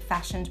visit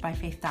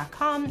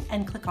fashionedbyfaith.com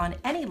and click on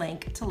any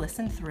link to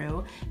listen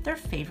through their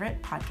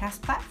favorite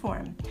podcast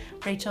platform.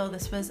 Rachel,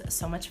 this was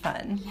so much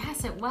fun.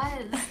 Yes, it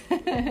was.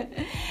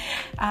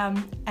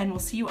 And we'll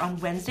see you on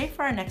Wednesday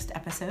for our next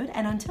episode.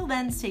 And until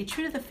then, stay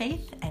true to the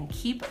faith and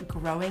keep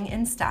growing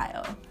in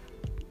style.